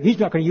here, He's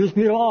not going to use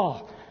me at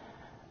all?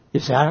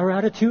 Is that our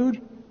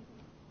attitude?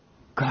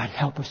 God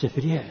help us if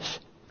it is.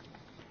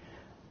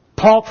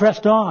 Paul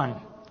pressed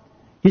on.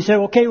 He said,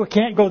 okay, we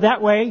can't go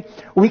that way.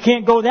 We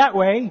can't go that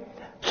way.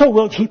 So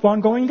we'll keep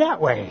on going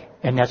that way.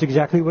 And that's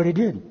exactly what he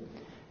did.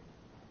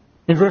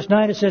 In verse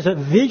 9 it says, a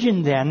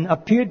vision then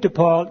appeared to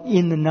Paul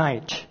in the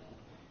night.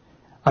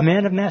 A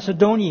man of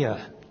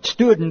Macedonia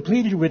stood and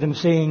pleaded with him,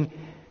 saying,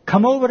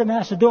 come over to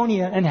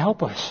Macedonia and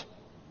help us.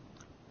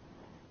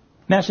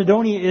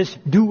 Macedonia is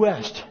due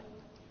west.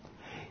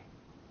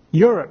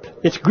 Europe,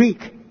 it's Greek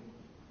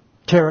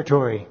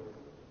territory.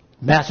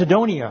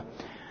 Macedonia.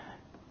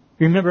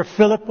 Remember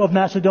Philip of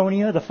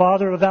Macedonia, the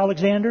father of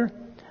Alexander?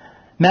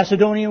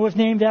 Macedonia was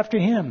named after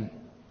him.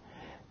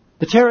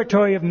 The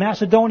territory of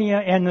Macedonia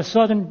and the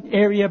southern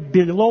area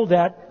below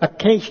that,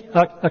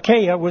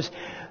 Achaia,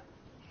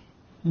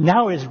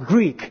 now is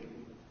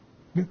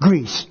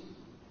Greece.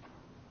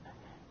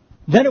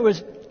 Then it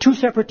was two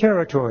separate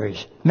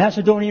territories.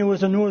 Macedonia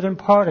was the northern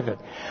part of it,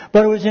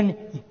 but it was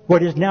in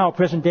what is now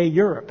present-day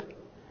Europe.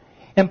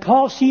 And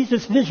Paul sees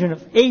this vision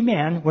of a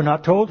man, we're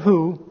not told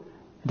who.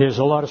 There's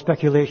a lot of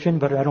speculation,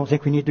 but I don't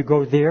think we need to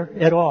go there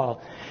at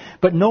all.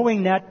 But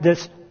knowing that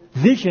this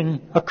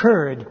vision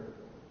occurred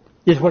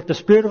is what the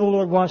Spirit of the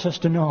Lord wants us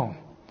to know.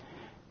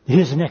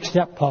 Here's the next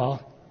step,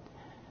 Paul.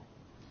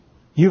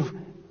 You've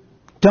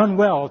done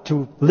well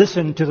to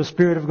listen to the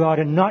Spirit of God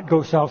and not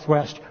go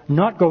southwest,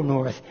 not go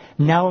north.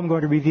 Now I'm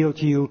going to reveal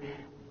to you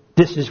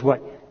this is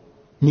what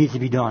needs to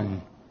be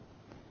done.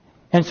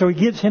 And so he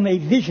gives him a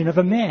vision of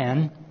a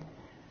man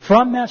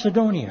from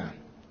Macedonia.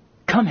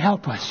 Come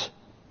help us.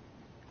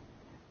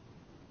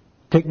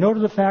 Take note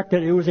of the fact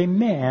that it was a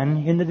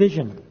man in the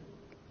vision.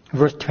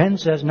 Verse 10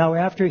 says, now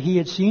after he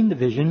had seen the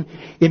vision,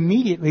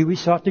 immediately we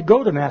sought to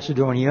go to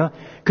Macedonia,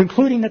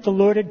 concluding that the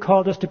Lord had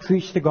called us to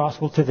preach the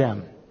gospel to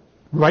them.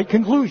 Right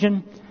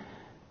conclusion,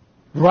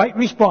 right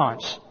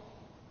response.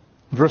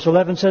 Verse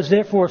 11 says,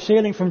 therefore,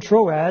 sailing from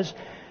Troas,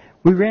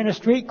 we ran a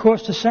straight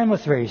course to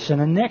Samothrace, and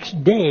the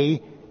next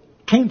day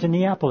came to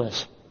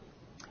Neapolis.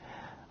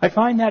 I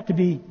find that to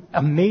be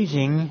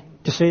amazing,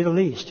 to say the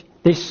least.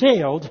 They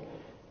sailed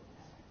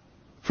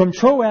from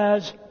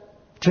Troas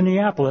to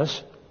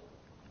Neapolis.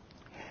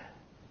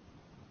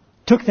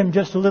 Took them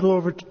just a little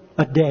over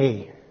a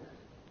day.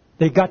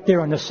 They got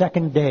there on the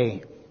second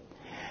day.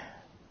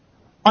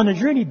 On the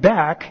journey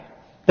back,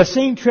 the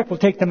same trip will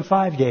take them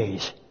 5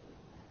 days.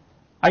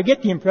 I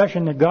get the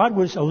impression that God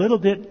was a little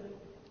bit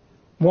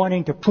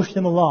wanting to push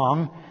them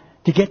along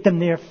to get them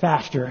there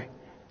faster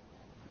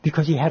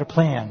because He had a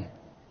plan.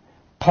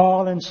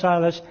 Paul and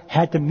Silas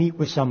had to meet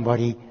with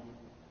somebody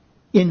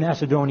in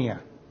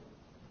Macedonia,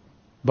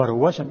 but it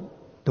wasn't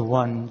the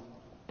one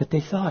that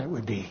they thought it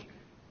would be.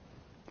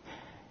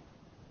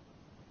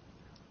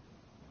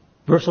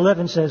 Verse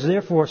 11 says,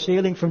 therefore,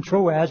 sailing from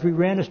Troas, we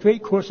ran a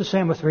straight course to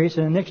Samothrace,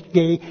 and the next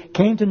day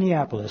came to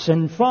Neapolis,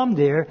 and from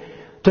there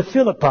to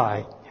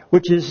Philippi,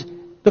 which is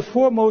the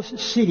foremost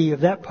city of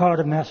that part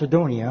of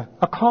Macedonia,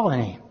 a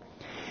colony.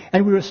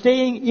 And we were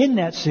staying in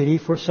that city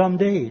for some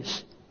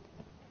days.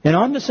 And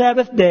on the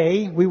Sabbath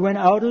day, we went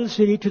out of the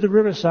city to the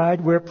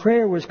riverside where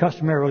prayer was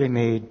customarily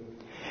made.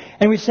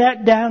 And we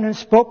sat down and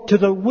spoke to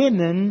the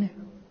women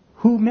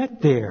who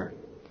met there.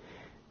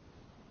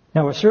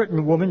 Now a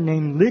certain woman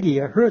named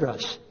Lydia heard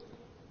us.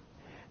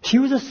 She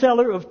was a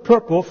seller of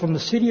purple from the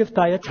city of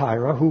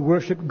Thyatira who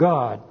worshipped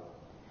God.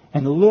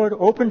 And the Lord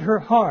opened her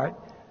heart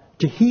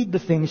to heed the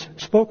things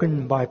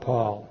spoken by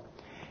Paul.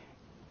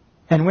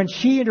 And when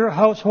she and her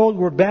household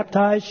were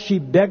baptized, she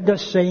begged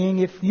us, saying,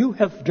 if you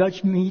have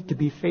judged me to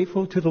be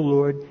faithful to the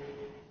Lord,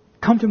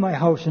 come to my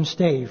house and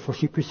stay, for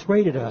she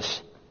persuaded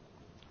us.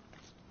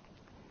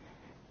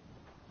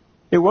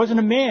 It wasn't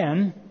a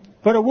man,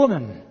 but a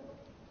woman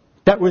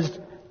that was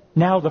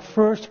now the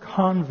first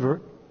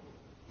convert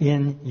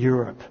in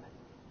Europe.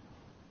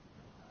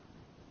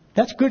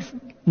 That's good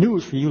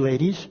news for you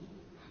ladies,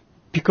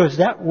 because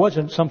that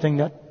wasn't something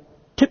that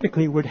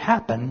typically would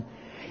happen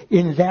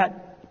in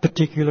that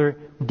particular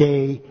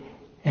day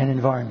and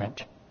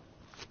environment.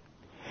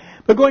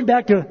 But going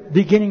back to the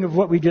beginning of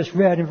what we just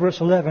read in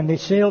verse 11, they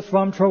sailed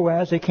from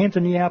Troas, they came to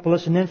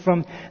Neapolis, and then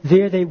from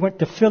there they went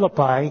to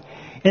Philippi.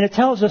 And it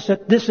tells us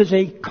that this is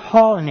a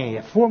colony,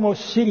 a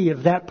foremost city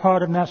of that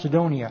part of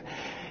Macedonia.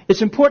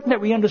 It's important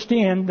that we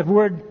understand the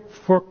word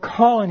for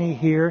colony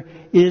here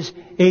is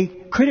a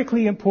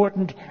critically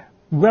important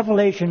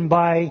revelation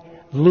by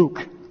Luke.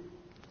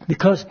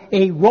 Because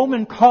a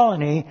Roman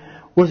colony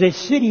was a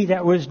city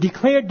that was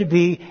declared to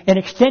be an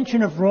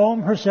extension of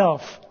Rome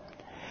herself.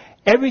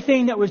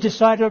 Everything that was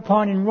decided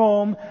upon in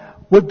Rome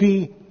would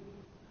be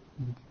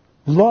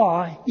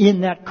law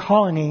in that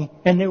colony,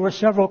 and there were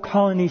several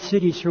colony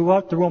cities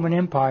throughout the Roman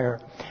Empire.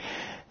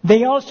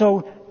 They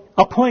also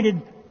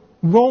appointed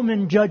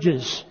Roman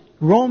judges.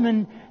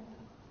 Roman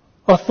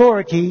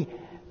authority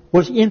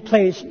was in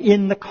place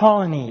in the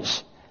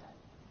colonies.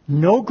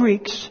 No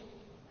Greeks,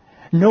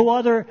 no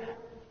other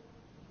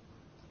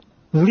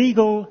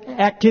legal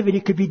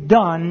activity could be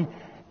done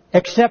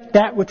except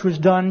that which was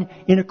done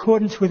in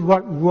accordance with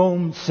what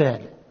Rome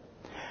said.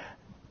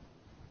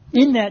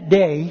 In that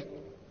day,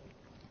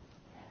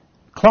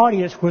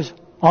 Claudius was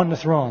on the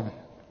throne.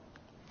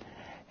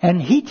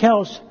 And he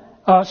tells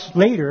us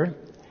later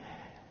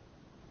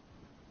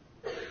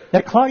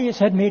that Claudius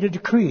had made a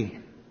decree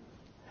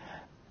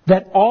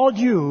that all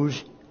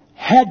Jews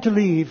had to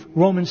leave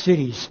Roman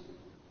cities.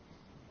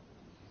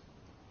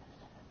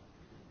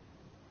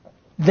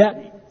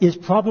 That is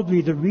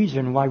probably the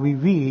reason why we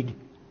read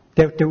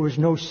that there was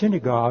no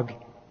synagogue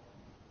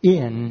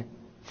in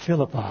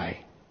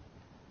Philippi.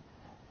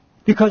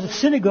 Because a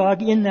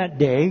synagogue in that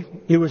day,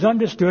 it was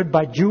understood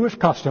by Jewish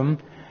custom,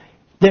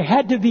 there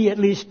had to be at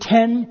least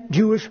 10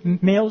 Jewish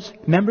males,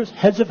 members,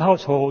 heads of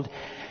household,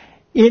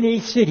 in a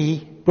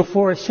city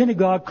before a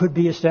synagogue could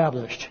be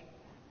established.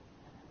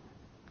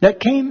 That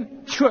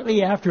came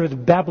shortly after the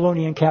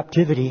Babylonian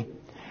captivity,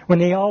 when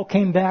they all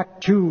came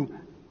back to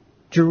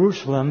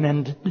Jerusalem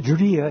and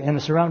Judea and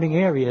the surrounding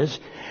areas,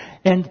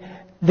 and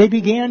they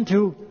began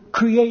to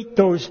create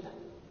those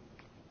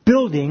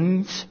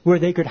buildings where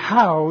they could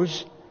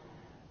house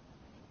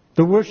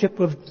the worship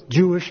of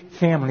Jewish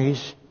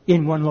families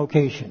in one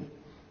location.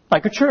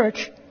 Like a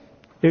church,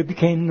 it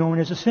became known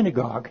as a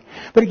synagogue.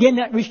 But again,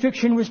 that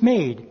restriction was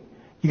made.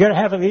 You've got to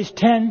have at least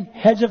 10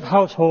 heads of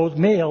households,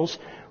 males,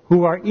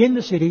 who are in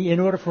the city in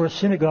order for a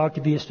synagogue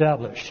to be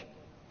established.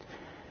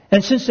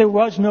 And since there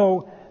was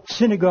no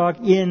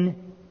synagogue in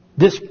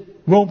this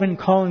Roman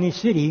colony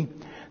city,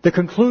 the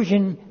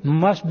conclusion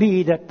must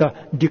be that the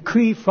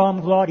decree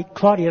from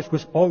Claudius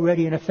was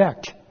already in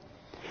effect.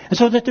 And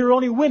so that there are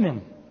only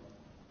women.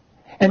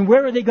 And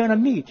where are they going to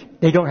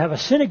meet? They don't have a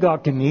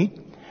synagogue to meet,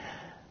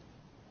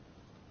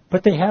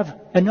 but they have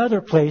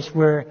another place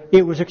where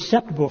it was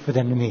acceptable for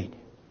them to meet.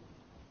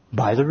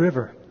 By the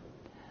river.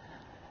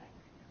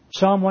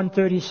 Psalm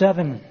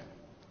 137.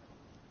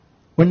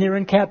 When they're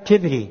in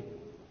captivity,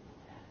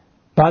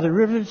 by the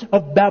rivers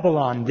of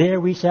Babylon, there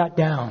we sat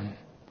down.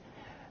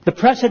 The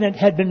precedent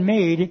had been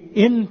made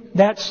in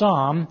that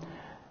psalm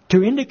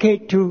to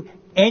indicate to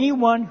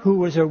anyone who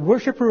was a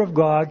worshiper of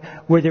God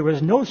where there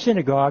was no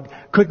synagogue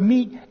could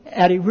meet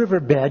at a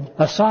riverbed,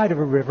 a side of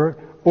a river,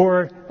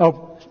 or a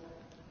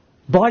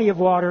body of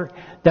water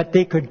that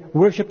they could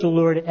worship the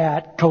Lord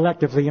at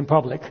collectively in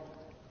public.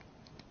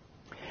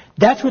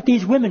 That's what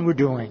these women were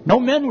doing. No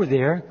men were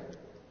there,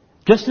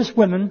 just this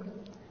women.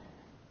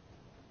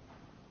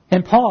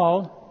 And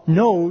Paul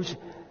knows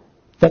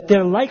that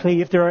they're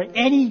likely, if there are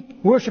any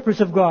worshippers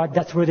of God,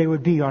 that's where they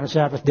would be on a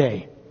Sabbath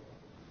day.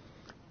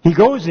 He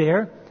goes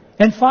there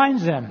and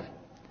finds them,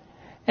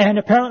 and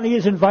apparently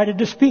is invited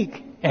to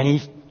speak, and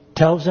he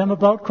tells them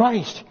about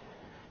Christ.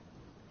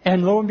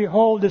 And lo and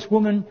behold, this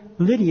woman,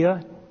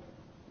 Lydia,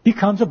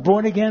 becomes a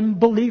born-again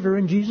believer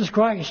in Jesus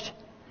Christ.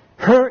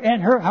 Her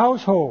and her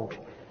household.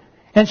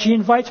 And she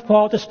invites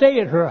Paul to stay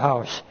at her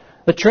house.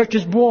 The church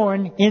is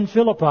born in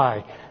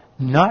Philippi,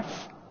 not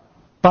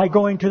by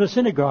going to the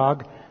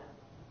synagogue,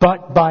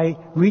 but by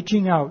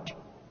reaching out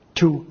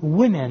to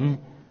women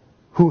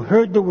who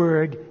heard the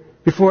word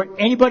before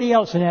anybody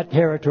else in that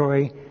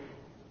territory,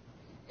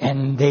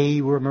 and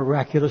they were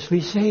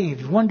miraculously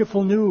saved.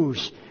 Wonderful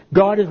news.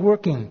 God is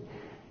working.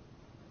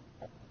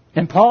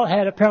 And Paul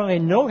had apparently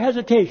no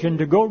hesitation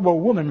to go to a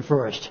woman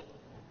first.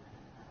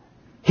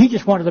 He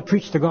just wanted to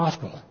preach the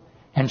gospel,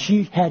 and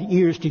she had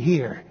ears to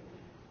hear.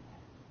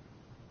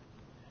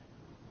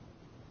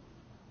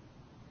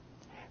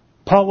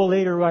 Paul will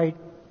later write,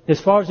 as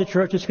far as the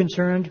church is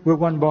concerned, we're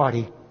one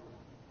body.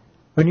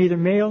 We're neither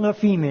male nor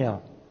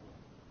female.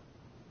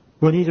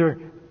 We're neither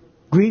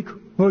Greek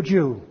nor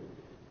Jew.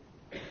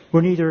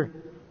 We're neither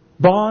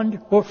bond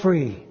or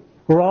free.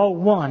 We're all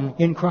one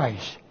in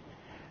Christ.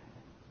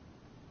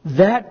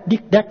 That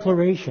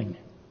declaration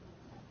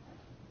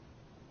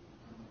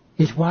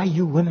is why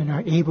you women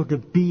are able to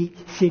be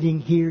sitting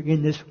here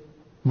in this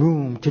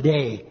room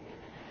today.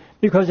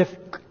 Because if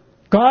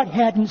God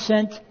hadn't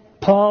sent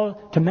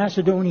Paul to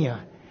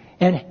Macedonia,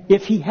 and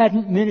if he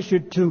hadn't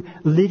ministered to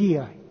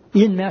Lydia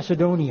in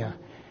Macedonia,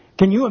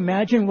 can you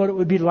imagine what it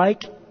would be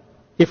like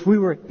if we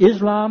were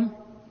Islam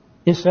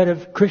instead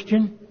of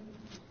Christian?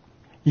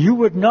 You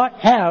would not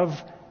have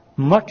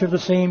much of the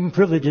same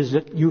privileges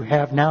that you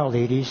have now,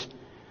 ladies.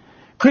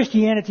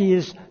 Christianity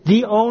is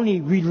the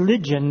only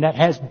religion that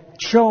has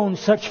shown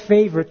such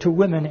favor to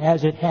women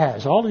as it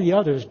has. All of the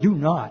others do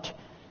not.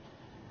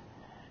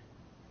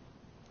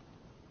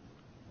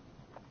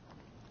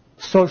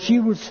 So she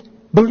was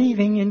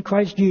believing in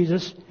Christ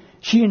Jesus,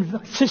 she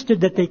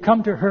insisted that they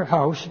come to her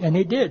house, and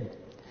they did.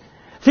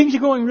 Things are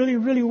going really,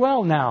 really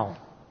well now.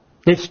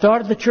 They've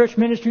started the church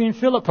ministry in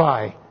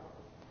Philippi.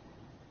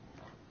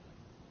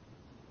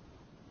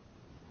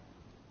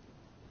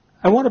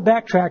 I want to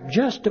backtrack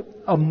just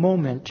a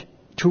moment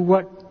to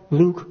what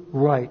Luke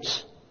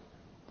writes.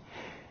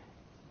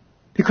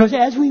 Because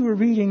as we were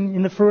reading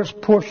in the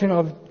first portion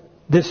of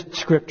this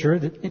scripture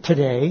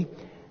today,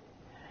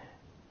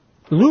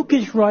 Luke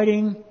is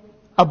writing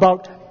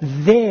about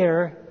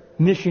their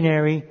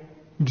missionary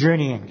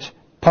journeyings.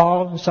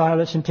 Paul and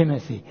Silas and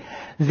Timothy.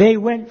 They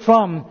went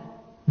from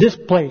this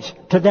place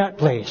to that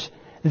place.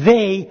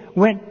 They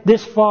went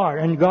this far,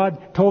 and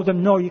God told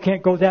them, no, you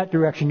can't go that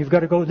direction. You've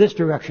got to go this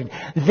direction.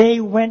 They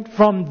went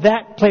from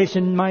that place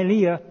in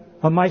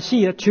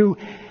Mysia to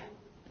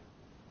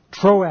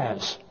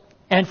Troas.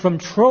 And from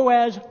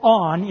Troas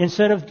on,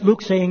 instead of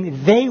Luke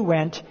saying they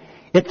went,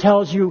 it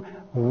tells you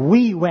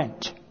we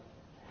went.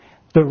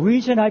 The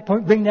reason I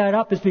bring that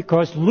up is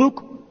because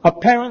Luke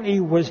apparently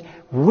was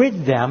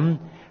with them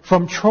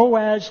from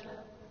Troas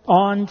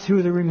on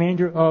through the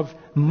remainder of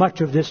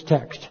much of this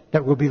text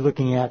that we'll be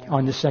looking at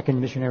on the second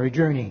missionary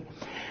journey.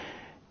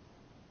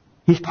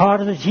 He's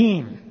part of the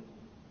team.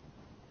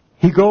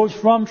 He goes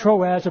from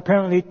Troas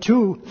apparently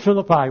to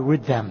Philippi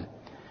with them.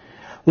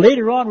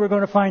 Later on we're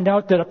going to find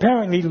out that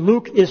apparently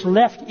Luke is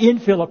left in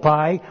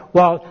Philippi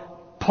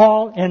while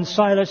Paul and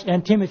Silas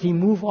and Timothy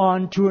move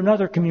on to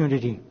another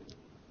community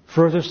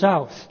further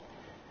south.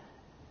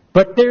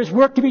 But there's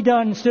work to be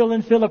done still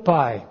in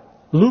Philippi.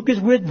 Luke is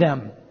with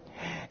them.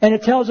 And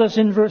it tells us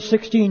in verse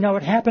 16, now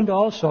it happened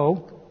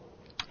also,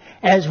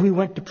 as we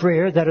went to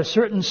prayer, that a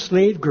certain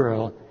slave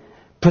girl,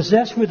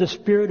 possessed with a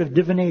spirit of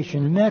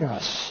divination, met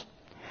us,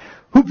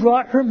 who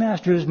brought her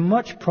masters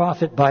much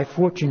profit by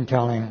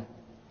fortune-telling.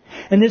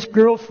 And this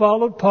girl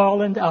followed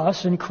Paul and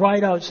us and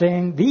cried out,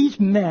 saying, these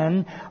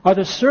men are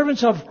the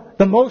servants of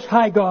the Most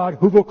High God,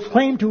 who will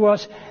proclaim to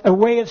us a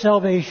way of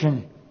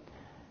salvation.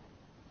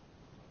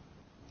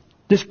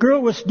 This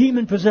girl was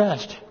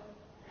demon-possessed.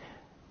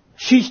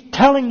 She's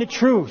telling the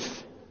truth.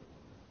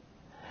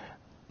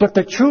 But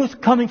the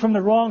truth coming from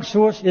the wrong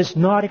source is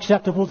not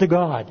acceptable to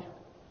God.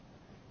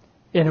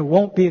 And it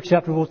won't be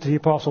acceptable to the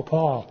Apostle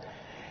Paul.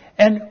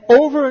 And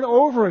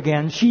over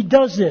again, she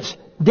does this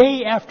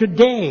day after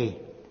day.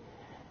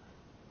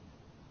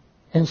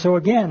 And so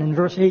again, in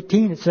verse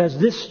 18, it says,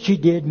 this she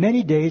did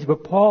many days,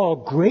 but Paul,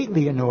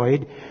 greatly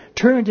annoyed,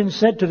 turned and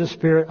said to the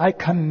Spirit, I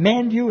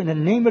command you in the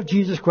name of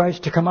Jesus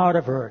Christ to come out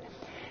of her.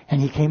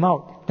 And he came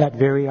out that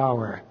very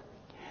hour.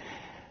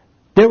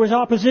 There was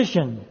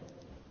opposition.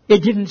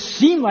 It didn't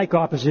seem like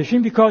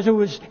opposition because it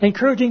was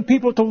encouraging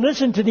people to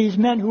listen to these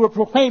men who were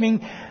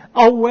proclaiming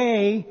a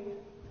way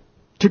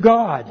to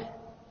God.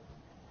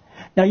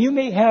 Now you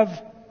may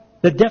have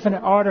the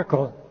definite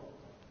article.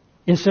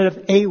 Instead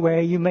of a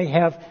way, you may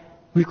have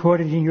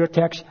recorded in your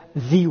text,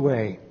 the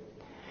way.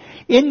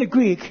 In the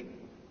Greek,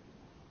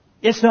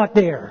 it's not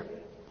there.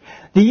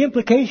 The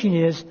implication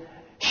is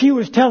she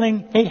was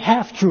telling a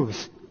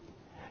half-truth.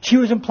 She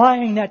was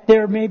implying that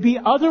there may be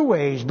other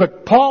ways,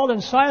 but Paul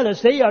and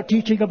Silas, they are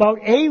teaching about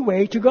a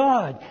way to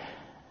God.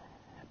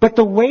 But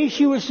the way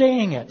she was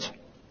saying it,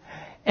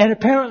 and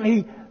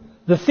apparently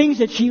the things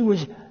that she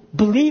was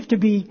believed to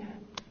be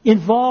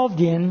involved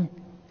in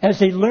as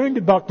they learned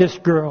about this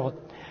girl,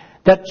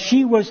 that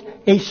she was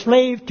a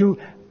slave to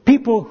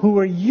people who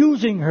were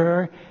using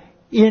her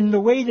in the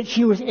way that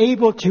she was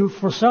able to,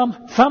 for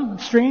some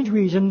strange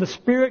reason, the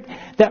spirit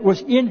that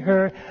was in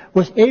her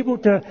was able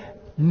to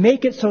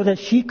make it so that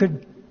she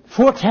could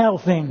foretell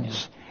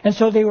things. And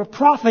so they were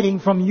profiting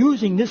from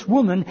using this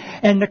woman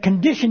and the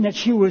condition that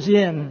she was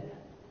in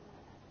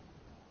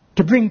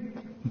to bring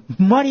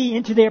money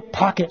into their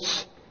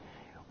pockets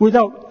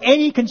without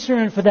any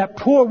concern for that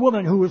poor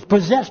woman who was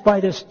possessed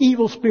by this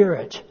evil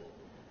spirit.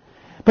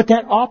 But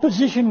that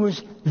opposition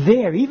was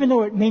there, even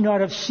though it may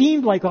not have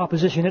seemed like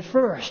opposition at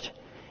first.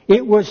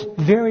 It was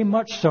very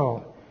much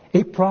so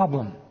a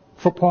problem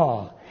for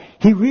Paul.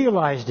 He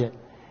realized it.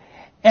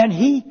 And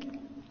he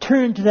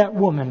turned to that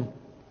woman.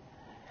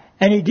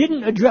 And he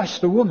didn't address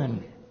the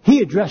woman.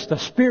 He addressed the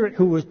spirit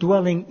who was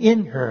dwelling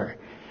in her.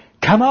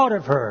 Come out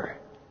of her.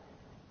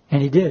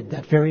 And he did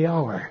that very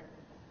hour.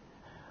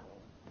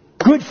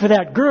 Good for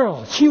that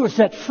girl. She was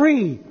set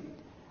free.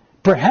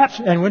 Perhaps,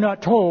 and we're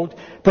not told,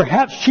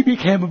 perhaps she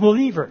became a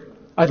believer.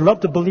 I'd love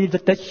to believe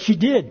that she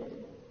did.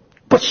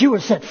 But she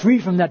was set free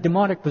from that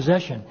demonic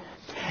possession.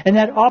 And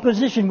that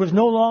opposition was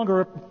no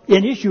longer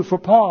an issue for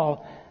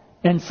Paul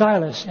and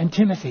Silas and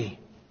Timothy.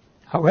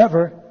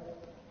 However,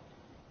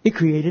 it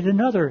created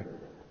another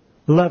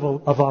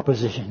level of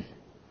opposition.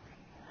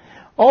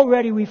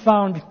 Already we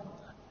found,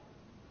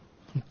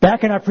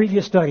 back in our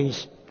previous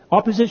studies,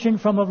 opposition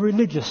from a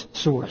religious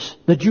source,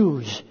 the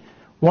Jews,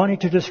 wanting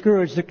to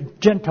discourage the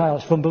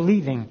Gentiles from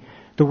believing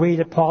the way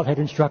that Paul had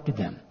instructed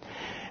them.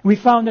 We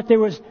found that there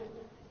was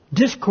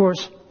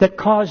discourse that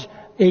caused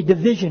a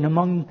division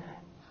among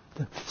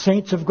the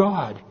saints of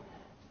God.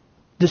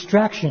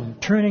 Distraction,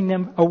 turning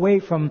them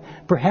away from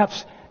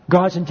perhaps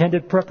God's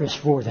intended purpose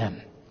for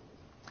them.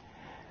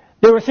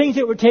 There were things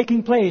that were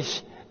taking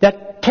place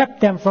that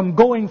kept them from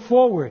going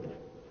forward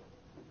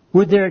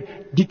with their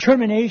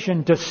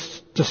determination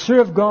to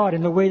serve God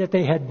in the way that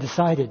they had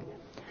decided.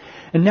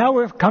 And now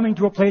we're coming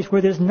to a place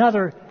where there's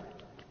another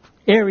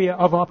area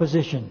of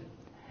opposition.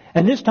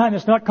 And this time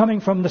it's not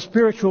coming from the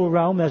spiritual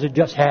realm as it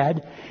just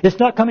had. It's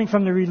not coming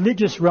from the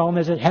religious realm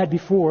as it had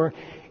before.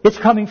 It's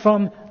coming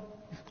from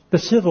the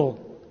civil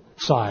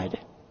side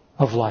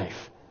of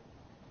life.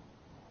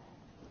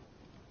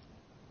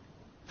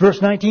 Verse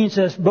 19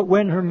 says, "But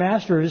when her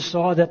masters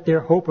saw that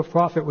their hope of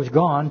profit was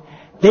gone,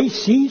 they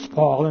seized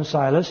Paul and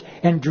Silas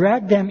and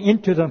dragged them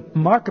into the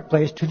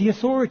marketplace to the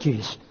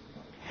authorities.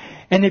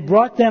 And they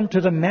brought them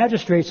to the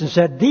magistrates and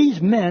said,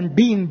 'These men,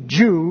 being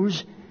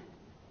Jews,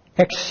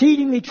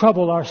 exceedingly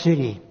trouble our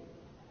city.'"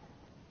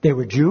 They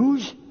were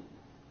Jews.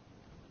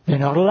 They're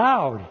not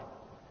allowed.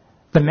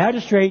 The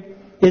magistrate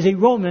is a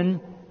Roman,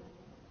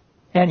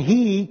 and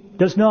he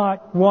does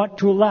not want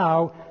to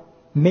allow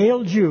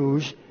male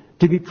Jews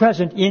to be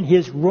present in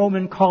his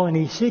Roman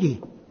colony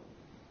city.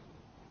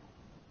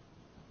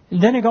 And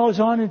then it goes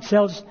on and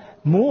tells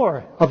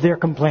more of their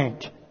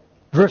complaint.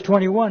 Verse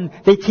 21,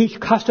 "They teach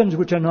customs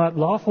which are not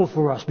lawful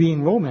for us,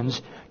 being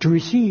Romans, to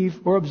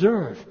receive or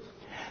observe."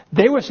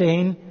 They were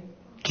saying,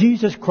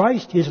 Jesus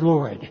Christ is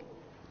Lord.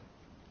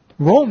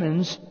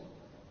 Romans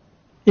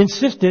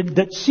insisted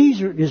that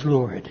Caesar is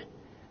Lord.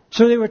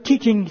 So they were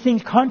teaching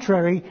things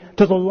contrary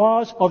to the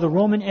laws of the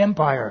Roman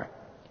Empire.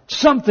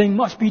 Something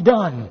must be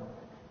done.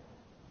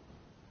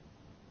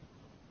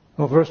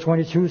 Well, verse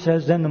 22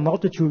 says, "Then the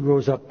multitude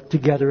rose up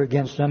together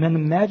against them, and the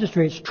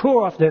magistrates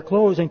tore off their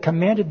clothes and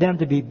commanded them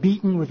to be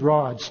beaten with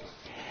rods."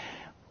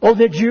 Oh,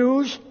 they're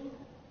Jews.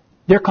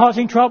 They're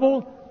causing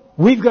trouble.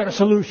 We've got a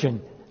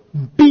solution.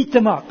 Beat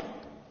them up.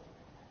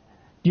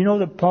 Do you know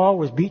that Paul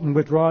was beaten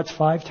with rods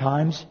 5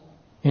 times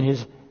in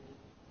his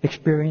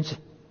experience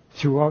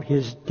throughout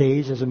his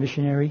days as a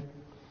missionary?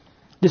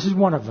 This is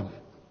one of them.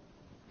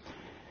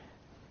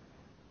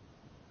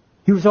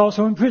 He was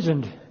also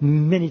imprisoned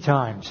many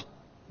times.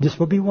 This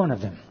will be one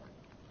of them.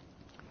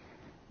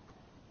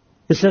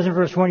 It says in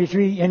verse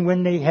 23, "And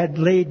when they had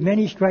laid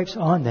many stripes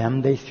on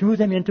them, they threw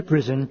them into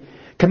prison,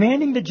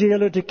 commanding the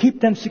jailer to keep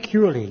them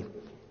securely.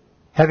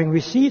 Having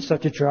received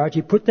such a charge,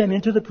 he put them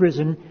into the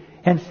prison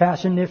and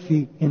fastened their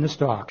feet in the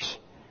stocks."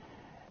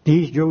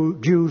 These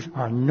Jews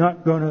are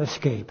not going to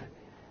escape.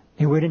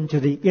 They went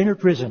into the inner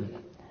prison.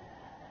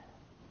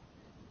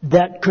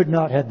 That could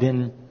not have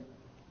been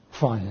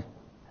fun.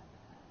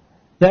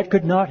 That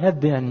could not have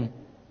been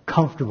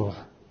comfortable.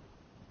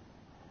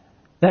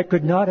 That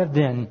could not have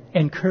been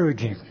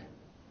encouraging.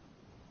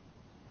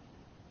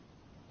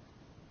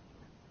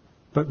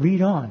 But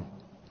read on.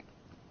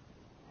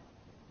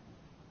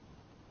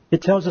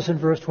 It tells us in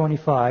verse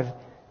 25,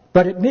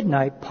 "But at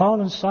midnight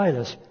Paul and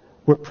Silas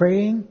were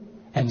praying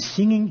and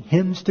singing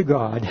hymns to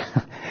God,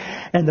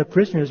 and the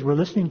prisoners were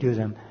listening to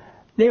them."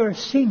 They were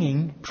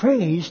singing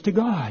praise to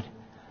God.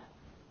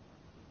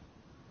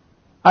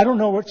 I don't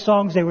know what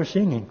songs they were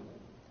singing.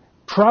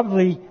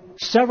 Probably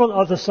several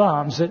of the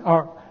Psalms that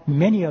are,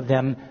 many of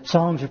them,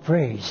 songs of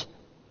praise.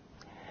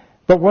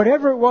 But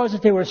whatever it was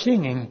that they were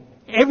singing,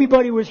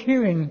 everybody was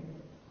hearing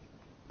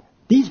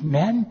these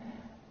men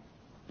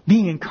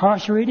being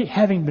incarcerated,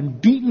 having been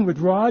beaten with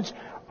rods,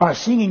 are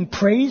singing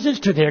praises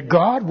to their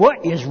God.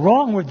 What is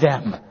wrong with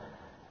them?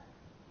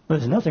 Well,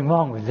 there's nothing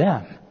wrong with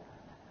them.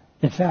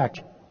 In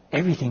fact,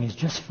 everything is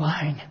just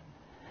fine.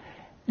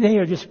 They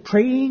are just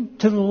praying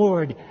to the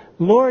Lord.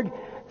 "Lord,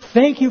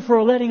 thank you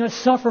for letting us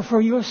suffer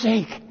for your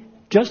sake,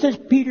 just as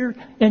Peter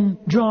and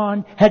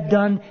John had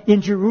done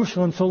in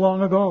Jerusalem so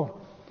long ago."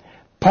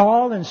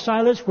 Paul and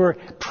Silas were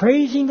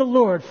praising the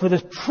Lord for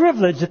this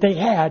privilege that they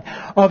had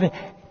of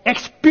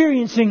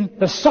experiencing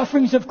the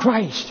sufferings of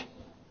Christ.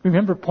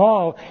 Remember,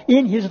 Paul,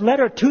 in his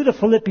letter to the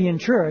Philippian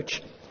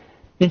church,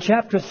 in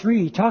chapter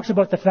 3, talks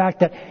about the fact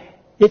that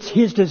it's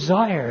his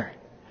desire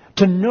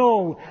to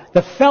know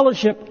the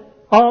fellowship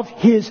of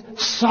his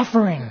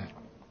suffering.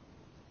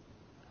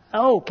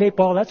 Oh, okay,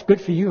 Paul, that's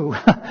good for you.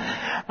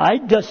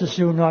 I'd just as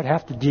soon not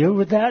have to deal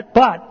with that.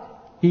 But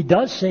he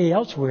does say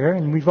elsewhere,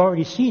 and we've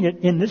already seen it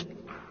in this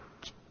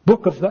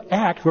book of the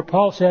Acts, where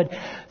Paul said,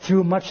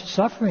 through much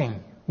suffering,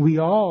 we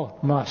all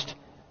must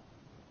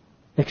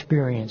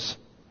experience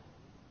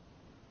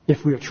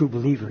if we are true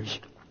believers.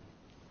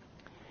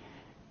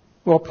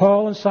 Well,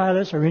 Paul and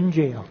Silas are in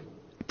jail,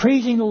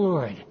 praising the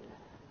Lord,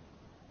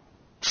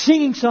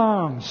 singing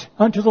songs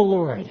unto the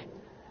Lord,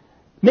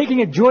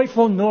 making a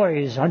joyful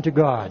noise unto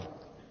God.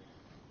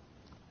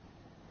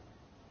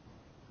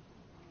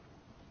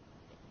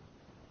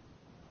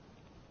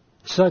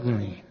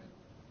 Suddenly,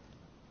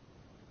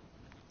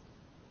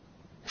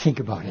 think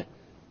about it.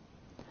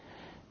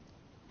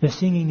 They're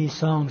singing these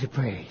songs of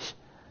praise.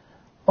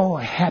 Oh,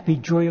 a happy,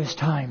 joyous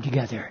time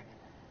together.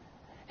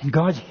 And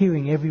God's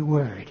hearing every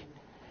word.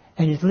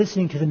 And He's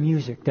listening to the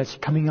music that's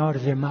coming out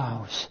of their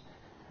mouths.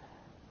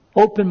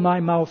 "Open my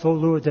mouth, O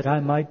Lord, that I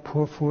might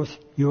pour forth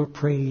your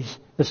praise,"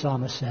 the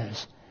psalmist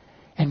says.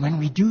 And when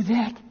we do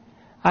that,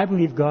 I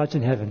believe God's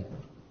in heaven.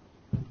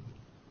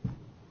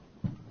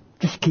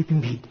 Just keep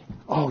him beat.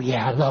 Oh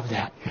yeah, I love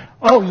that.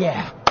 Oh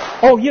yeah.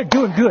 Oh, you're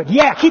doing good.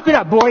 Yeah, keep it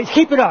up, boys.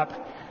 Keep it up.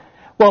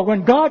 Well,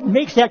 when God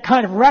makes that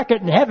kind of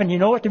racket in heaven, you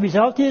know what the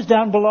result is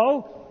down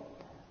below?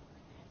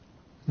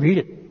 Read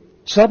it.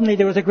 Suddenly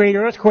there was a great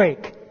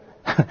earthquake,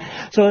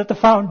 so that the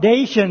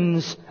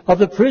foundations of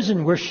the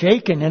prison were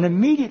shaken, and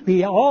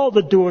immediately all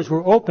the doors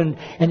were opened,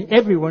 and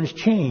everyone's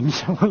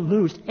chains were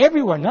loosed.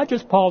 Everyone, not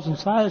just Paul's and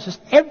Silas's,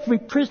 every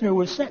prisoner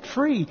was set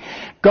free.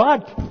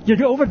 God,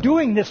 you're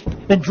overdoing this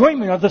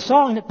enjoyment of the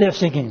song that they're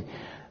singing.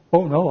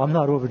 Oh no, I'm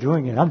not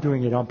overdoing it. I'm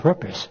doing it on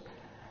purpose.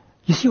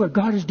 You see what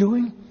God is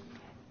doing?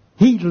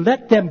 He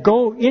let them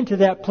go into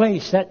that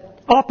place. That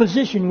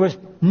opposition was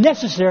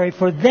necessary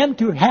for them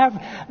to have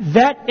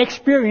that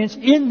experience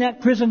in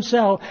that prison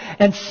cell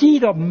and see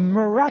the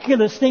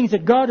miraculous things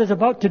that God is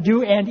about to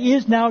do and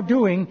is now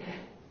doing.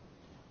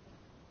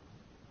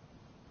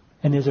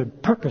 And there's a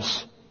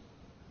purpose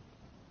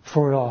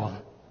for it all.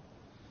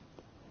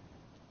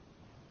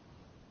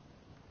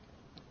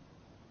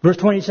 Verse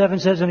 27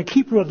 says, and a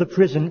keeper of the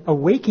prison,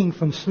 awaking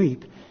from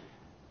sleep.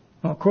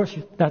 Well, of course,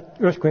 that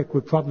earthquake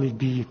would probably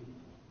be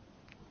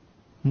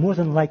more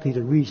than likely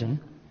the reason.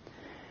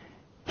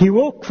 He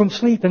woke from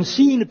sleep, and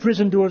seeing the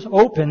prison doors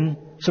open,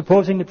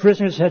 supposing the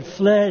prisoners had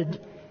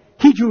fled,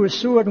 he drew his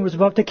sword and was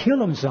about to kill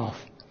himself.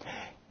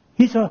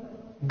 He's a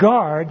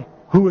guard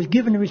who was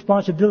given the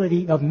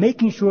responsibility of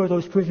making sure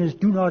those prisoners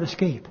do not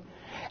escape,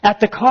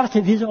 at the cost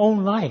of his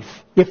own life,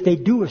 if they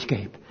do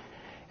escape.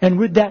 And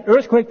with that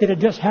earthquake that had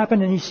just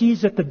happened, and he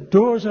sees that the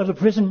doors of the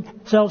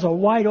prison cells are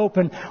wide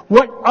open,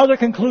 what other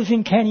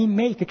conclusion can he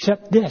make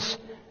except this?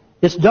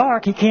 It's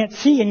dark, he can't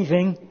see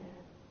anything,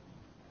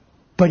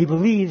 but he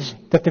believes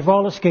that they've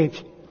all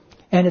escaped.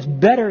 And it's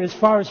better, as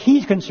far as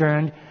he's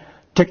concerned,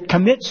 to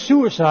commit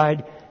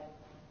suicide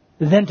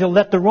than to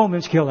let the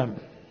Romans kill him.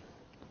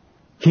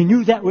 He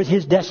knew that was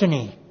his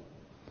destiny.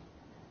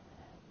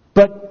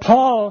 But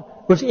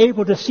Paul was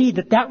able to see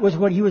that that was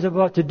what he was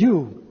about to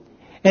do.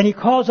 And he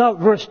calls out,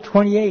 verse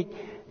 28,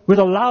 with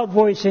a loud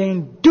voice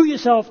saying, do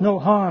yourself no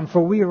harm,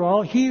 for we are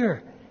all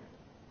here.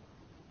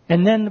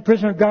 And then the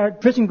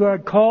prison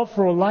guard called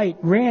for a light,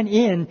 ran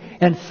in,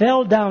 and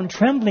fell down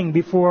trembling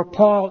before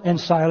Paul and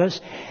Silas.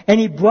 And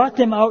he brought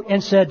them out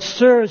and said,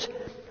 sirs,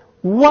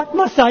 what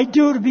must I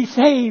do to be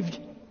saved?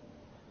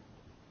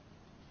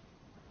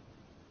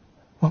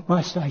 What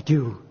must I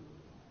do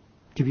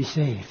to be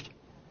saved?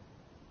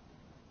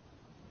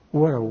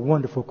 What a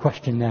wonderful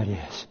question that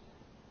is.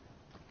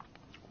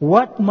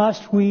 What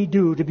must we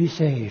do to be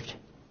saved?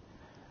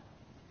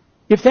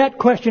 If that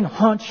question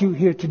haunts you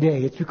here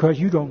today, it's because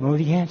you don't know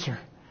the answer.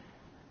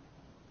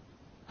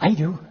 I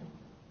do.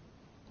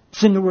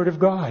 It's in the Word of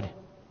God.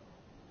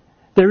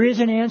 There is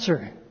an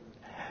answer.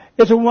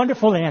 It's a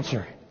wonderful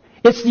answer.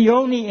 It's the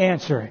only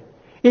answer.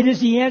 It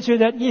is the answer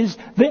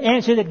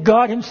that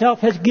God Himself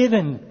has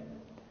given.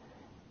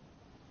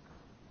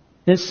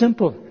 It's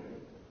simple.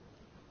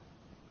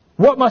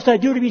 What must I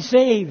do to be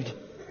saved?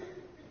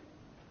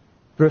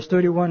 Verse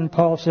 31,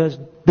 Paul says,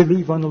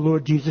 believe on the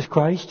Lord Jesus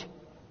Christ,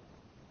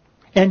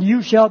 and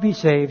you shall be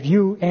saved,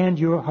 you and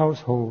your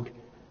household.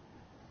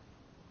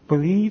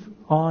 Believe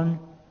on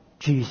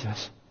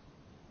Jesus.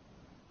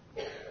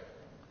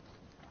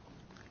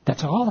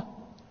 That's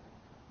all.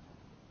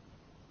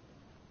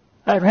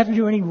 I don't have to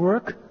do any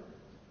work.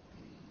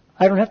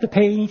 I don't have to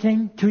pay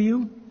anything to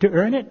you to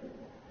earn it.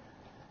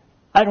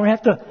 I don't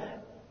have to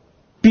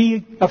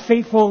be a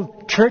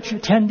faithful church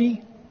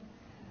attendee.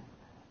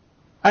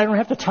 I don't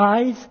have to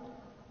tithe.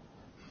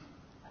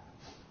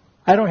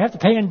 I don't have to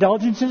pay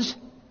indulgences.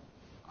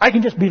 I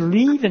can just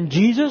believe in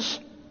Jesus.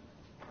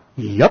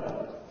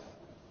 Yup.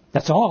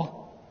 That's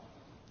all.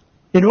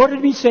 In order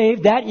to be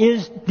saved, that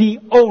is the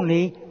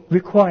only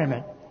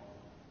requirement.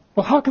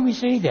 Well, how can we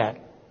say that?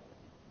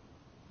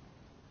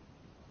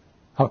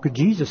 How could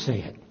Jesus say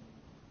it?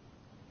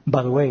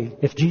 By the way,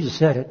 if Jesus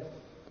said it,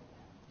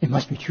 it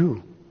must be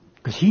true,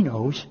 because He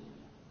knows,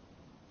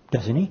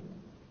 doesn't He?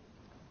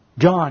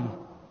 John,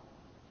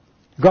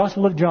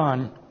 Gospel of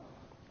John,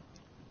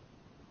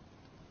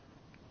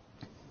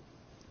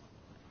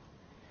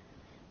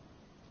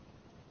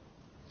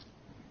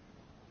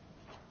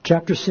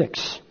 chapter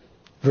 6,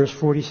 verse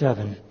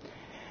 47.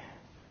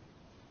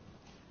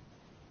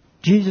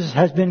 Jesus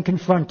has been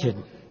confronted,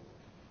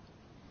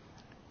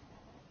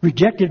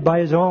 rejected by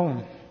His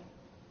own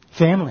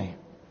family.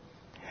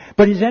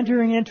 But He's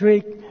entering into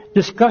a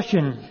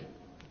discussion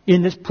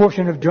in this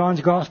portion of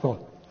John's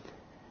Gospel.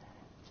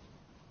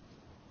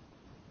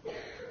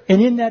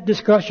 And in that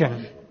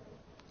discussion,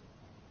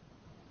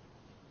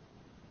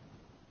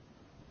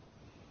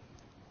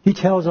 He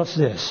tells us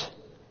this.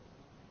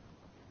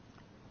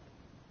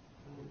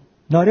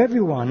 Not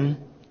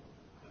everyone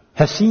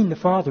has seen the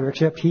Father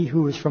except he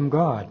who is from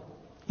God.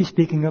 He's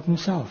speaking of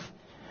Himself.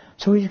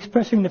 So He's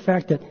expressing the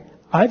fact that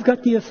I've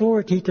got the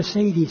authority to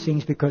say these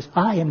things because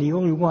I am the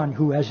only one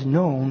who has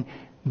known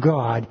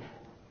God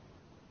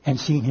and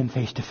seen Him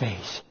face to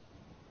face.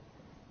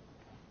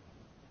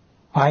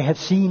 I have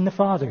seen the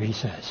Father, He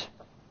says.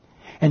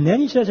 And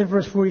then he says in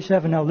verse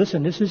 47, now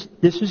listen, this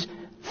is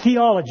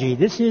theology.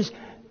 This is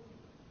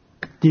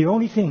the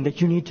only thing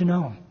that you need to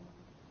know.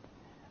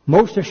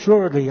 Most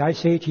assuredly, I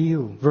say to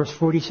you, verse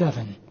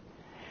 47,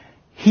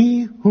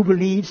 he who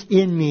believes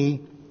in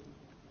me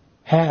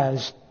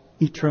has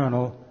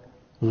eternal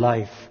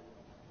life.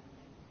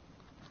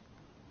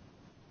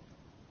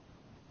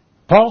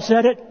 Paul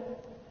said it.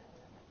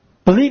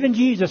 Believe in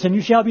Jesus and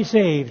you shall be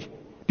saved,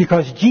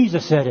 because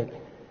Jesus said it.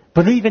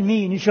 Believe in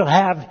me and you shall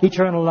have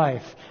eternal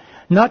life.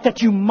 Not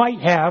that you might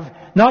have,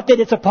 not that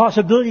it's a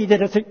possibility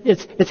that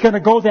it's going to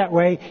go that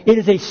way. It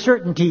is a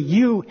certainty.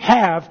 You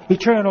have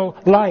eternal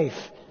life.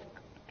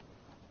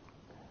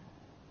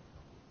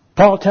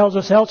 Paul tells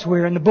us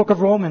elsewhere in the book of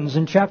Romans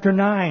in chapter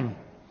 9,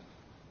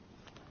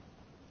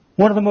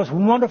 one of the most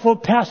wonderful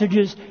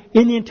passages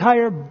in the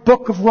entire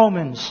book of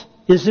Romans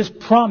is this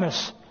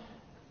promise.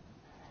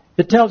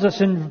 It tells us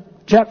in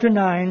chapter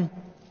 9,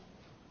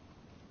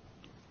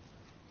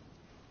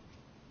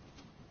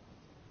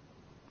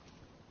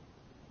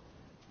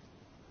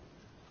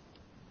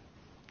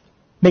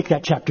 make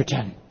that chapter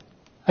 10.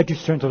 I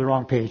just turned to the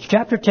wrong page.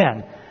 Chapter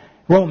 10,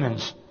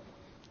 Romans,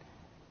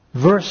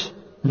 verse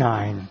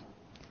 9.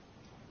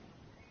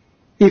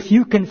 If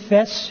you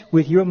confess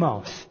with your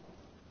mouth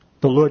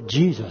the Lord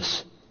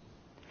Jesus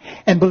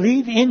and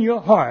believe in your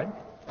heart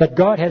that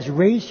God has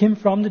raised him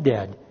from the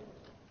dead,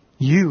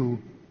 you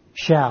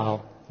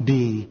shall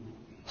be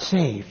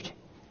saved.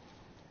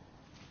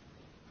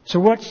 So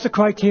what's the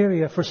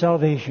criteria for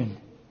salvation?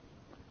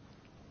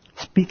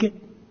 Speak it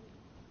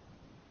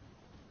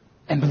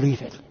and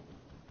believe it.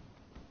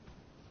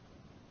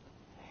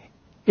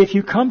 If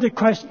you come to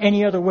Christ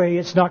any other way,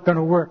 it's not going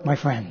to work, my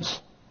friends.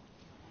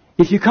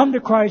 If you come to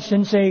Christ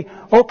and say,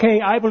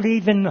 okay, I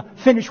believe in the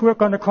finished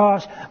work on the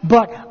cross,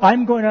 but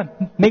I'm going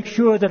to make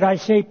sure that I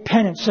say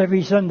penance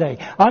every Sunday.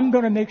 I'm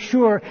going to make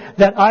sure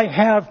that I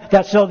have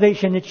that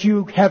salvation that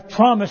you have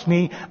promised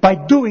me by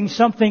doing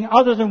something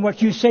other than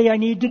what you say I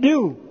need to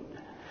do.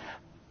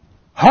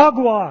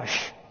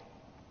 Hogwash.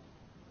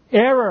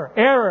 Error,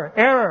 error,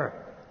 error.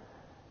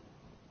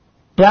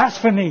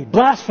 Blasphemy,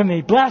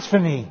 blasphemy,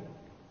 blasphemy.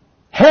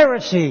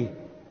 Heresy.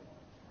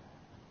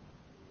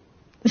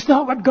 It's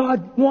not what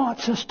God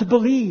wants us to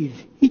believe.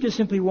 He just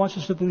simply wants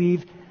us to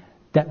believe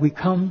that we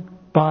come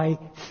by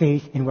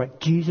faith in what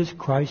Jesus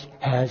Christ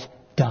has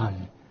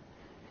done.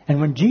 And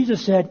when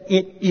Jesus said,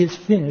 it is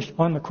finished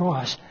on the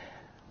cross,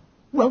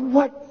 well,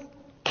 what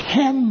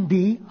can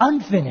be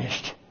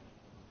unfinished?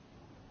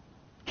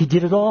 He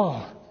did it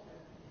all.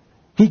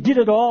 He did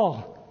it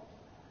all.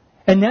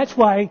 And that's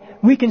why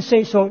we can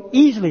say so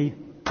easily,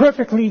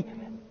 perfectly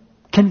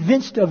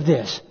convinced of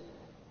this.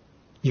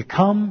 You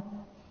come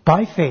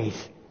by faith,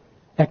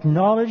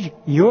 acknowledge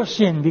your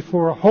sin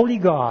before a holy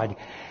God,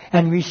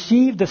 and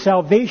receive the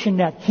salvation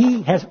that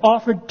He has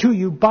offered to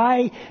you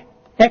by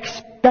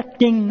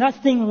expecting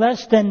nothing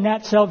less than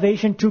that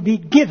salvation to be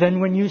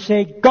given when you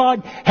say,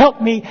 God,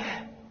 help me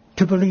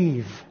to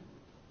believe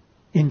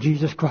in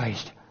Jesus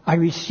Christ. I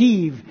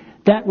receive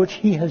that which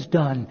He has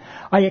done.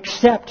 I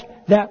accept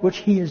that which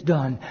He has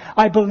done.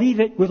 I believe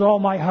it with all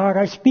my heart.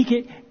 I speak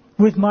it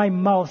with my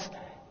mouth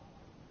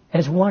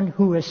as one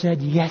who has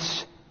said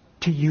yes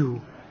to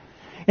you.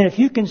 And if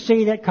you can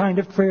say that kind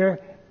of prayer,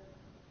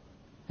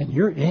 then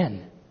you're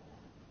in.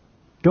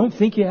 Don't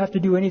think you have to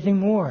do anything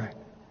more.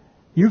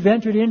 You've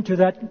entered into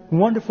that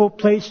wonderful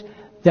place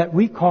that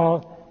we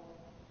call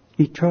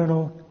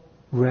eternal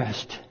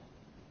rest.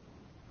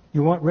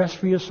 You want rest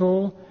for your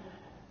soul?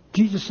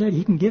 Jesus said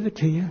He can give it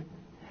to you.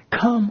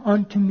 Come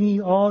unto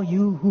me, all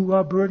you who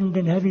are burdened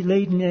and heavy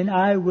laden, and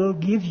I will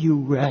give you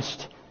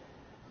rest.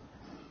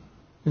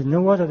 There's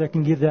no other that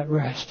can give that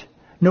rest.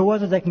 No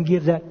other that can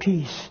give that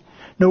peace.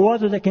 No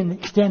other that can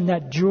extend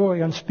that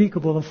joy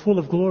unspeakable and full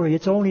of glory.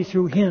 It's only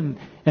through Him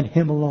and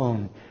Him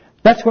alone.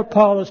 That's what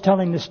Paul is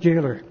telling this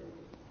jailer.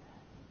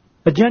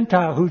 A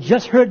Gentile who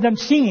just heard them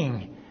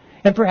singing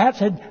and perhaps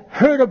had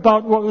heard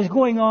about what was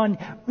going on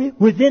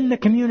within the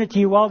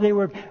community while they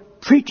were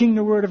preaching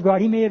the Word of God.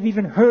 He may have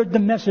even heard the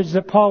message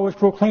that Paul was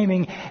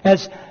proclaiming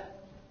as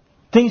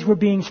things were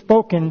being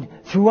spoken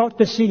throughout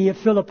the city of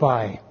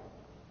Philippi.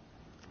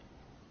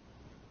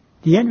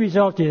 The end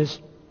result is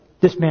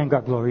this man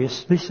got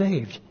gloriously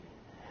saved.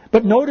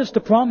 But notice the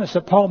promise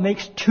that Paul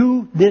makes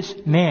to this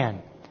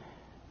man.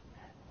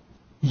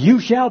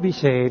 You shall be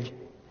saved,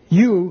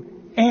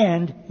 you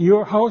and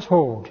your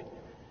household.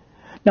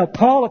 Now,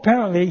 Paul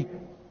apparently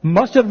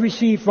must have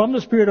received from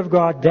the Spirit of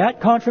God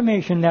that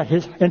confirmation that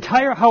his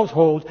entire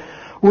household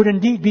would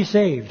indeed be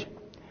saved.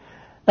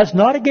 That's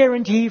not a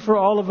guarantee for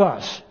all of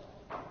us.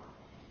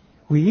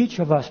 Each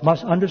of us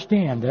must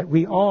understand that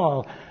we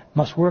all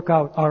must work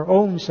out our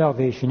own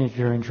salvation in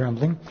fear and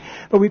trembling.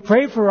 But we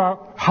pray for our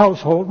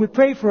household. We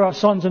pray for our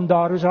sons and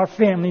daughters, our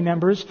family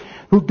members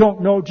who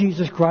don't know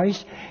Jesus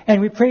Christ.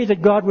 And we pray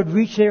that God would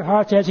reach their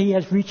hearts as He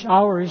has reached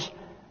ours.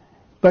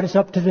 But it's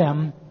up to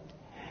them.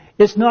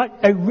 It's not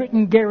a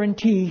written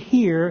guarantee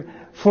here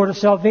for the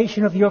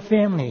salvation of your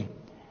family.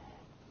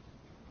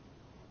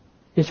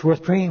 It's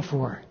worth praying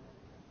for.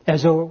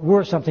 as though it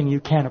were something you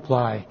can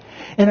apply.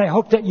 And I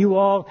hope that you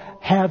all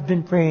have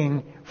been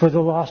praying for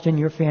the lost in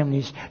your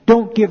families.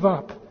 Don't give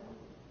up.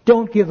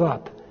 Don't give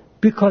up,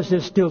 because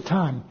there's still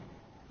time.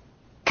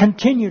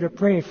 Continue to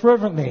pray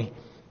fervently,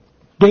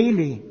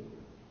 daily,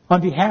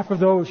 on behalf of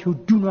those who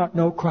do not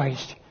know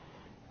Christ,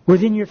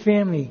 within your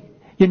family,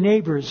 your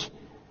neighbors,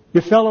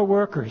 your fellow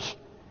workers.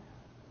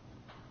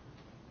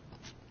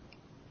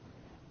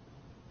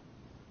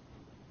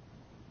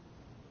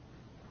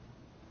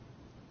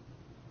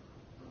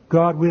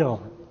 God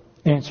will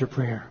answer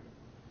prayer.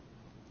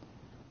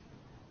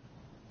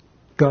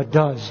 God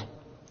does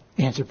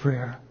answer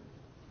prayer.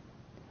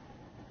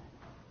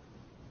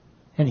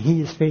 And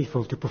He is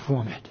faithful to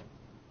perform it.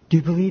 Do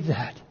you believe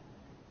that?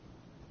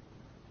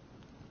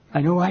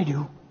 I know I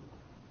do.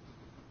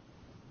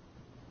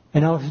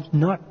 And I'll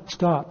not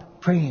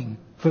stop praying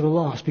for the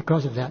lost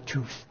because of that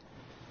truth.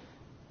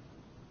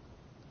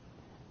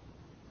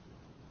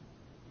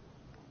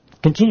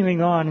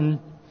 Continuing on,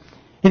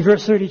 in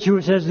verse 32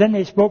 it says, Then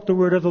they spoke the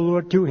word of the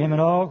Lord to him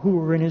and all who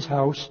were in his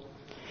house.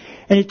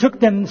 And he took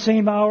them the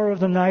same hour of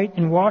the night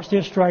and washed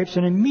their stripes,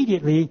 and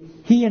immediately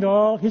he and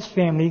all his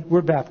family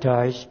were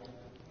baptized.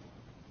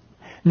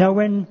 Now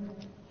when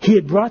he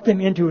had brought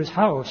them into his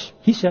house,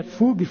 he set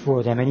food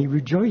before them, and he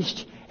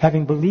rejoiced,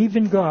 having believed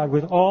in God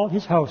with all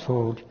his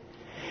household.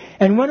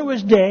 And when it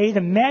was day, the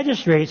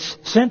magistrates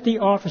sent the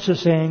officer,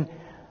 saying,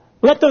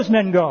 Let those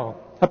men go.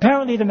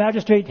 Apparently the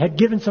magistrate had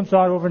given some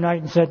thought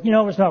overnight and said,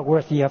 it's not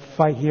worth the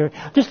fight here.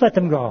 Just let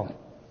them go.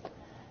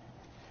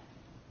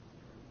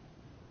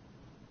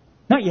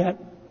 Not yet.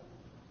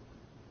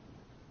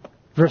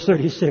 Verse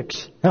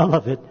 36. I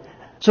love it.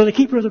 So the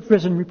keeper of the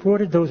prison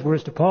reported those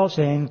words to Paul,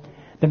 saying,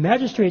 The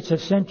magistrates have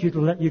sent you to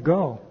let you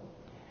go.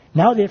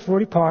 Now therefore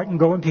depart and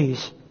go in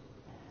peace.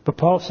 But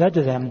Paul said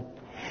to them,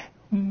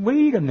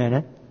 Wait a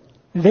minute.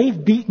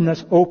 They've beaten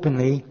us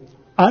openly,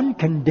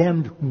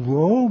 uncondemned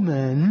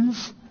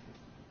Romans,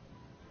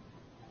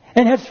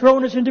 and have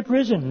thrown us into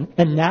prison.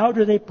 And now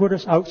do they put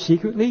us out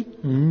secretly?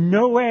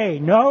 No way.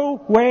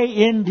 No way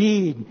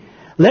indeed.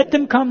 Let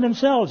them come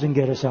themselves and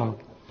get us out.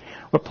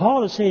 What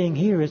Paul is saying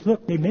here is,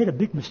 look, they made a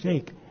big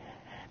mistake.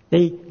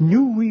 They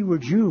knew we were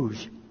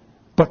Jews,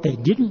 but they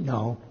didn't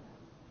know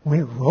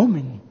we're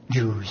Roman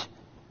Jews.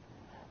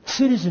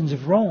 Citizens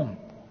of Rome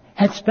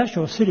had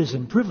special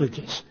citizen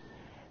privileges.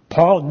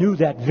 Paul knew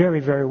that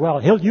very, very well.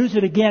 He'll use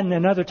it again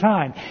another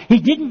time. He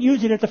didn't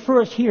use it at the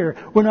first here.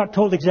 We're not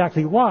told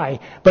exactly why.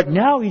 But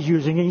now he's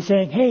using it. He's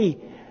saying, hey,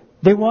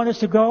 they want us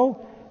to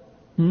go?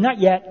 Not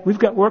yet. We've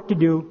got work to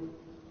do.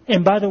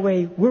 And by the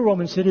way, we're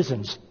Roman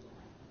citizens.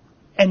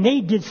 And they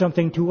did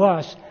something to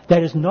us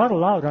that is not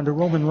allowed under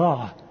Roman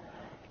law.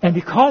 And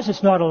because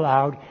it's not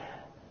allowed,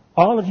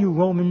 all of you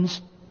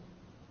Romans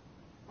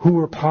who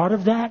were part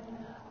of that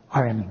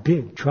are in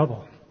big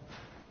trouble.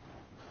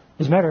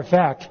 As a matter of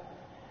fact,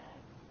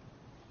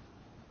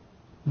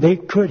 they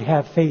could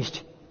have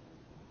faced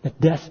the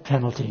death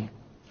penalty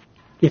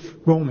if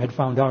Rome had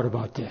found out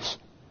about this.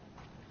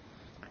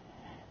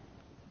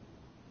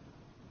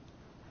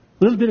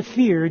 A little bit of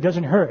fear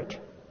doesn't hurt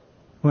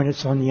when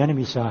it's on the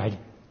enemy side.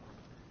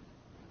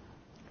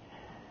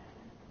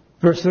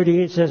 Verse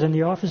 38 says, And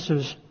the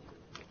officers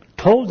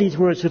told these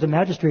words to the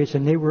magistrates,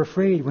 and they were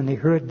afraid when they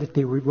heard that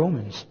they were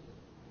Romans.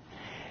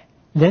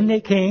 Then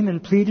they came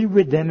and pleaded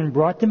with them and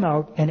brought them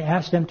out and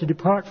asked them to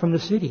depart from the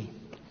city.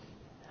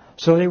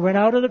 So they went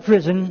out of the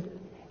prison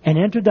and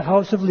entered the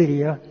house of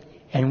Lydia,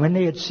 and when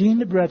they had seen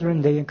the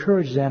brethren, they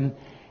encouraged them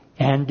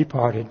and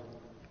departed.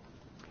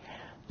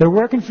 The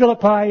work in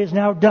Philippi is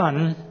now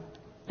done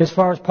as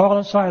far as Paul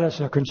and Silas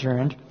are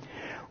concerned.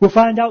 We'll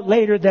find out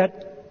later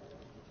that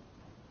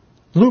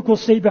Luke will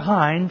stay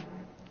behind.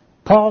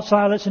 Paul,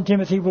 Silas, and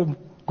Timothy will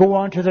go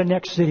on to the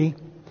next city.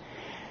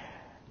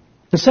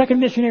 The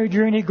second missionary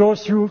journey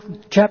goes through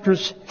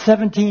chapters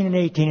 17 and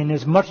 18, and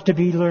there's much to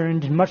be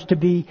learned and much to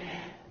be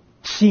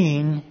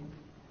seen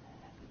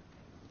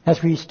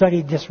as we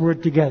studied this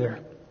word together.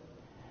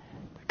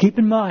 Keep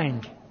in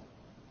mind,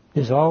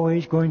 there's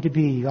always going to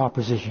be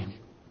opposition.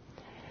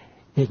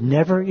 It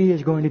never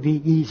is going to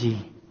be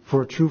easy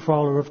for a true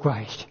follower of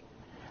Christ.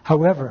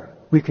 However,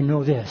 we can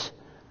know this: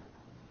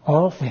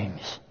 all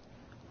things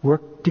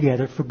work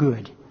together for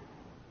good,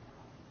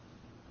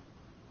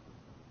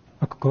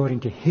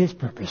 according to His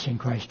purpose in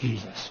Christ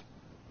Jesus.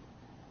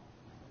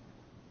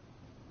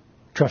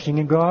 Trusting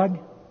in God,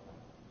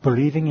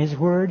 believing His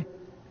Word,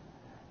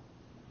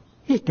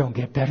 it don't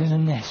get better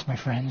than this, my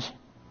friends.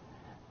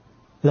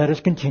 Let us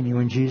continue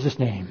in Jesus'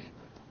 name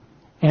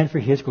and for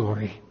His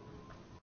glory.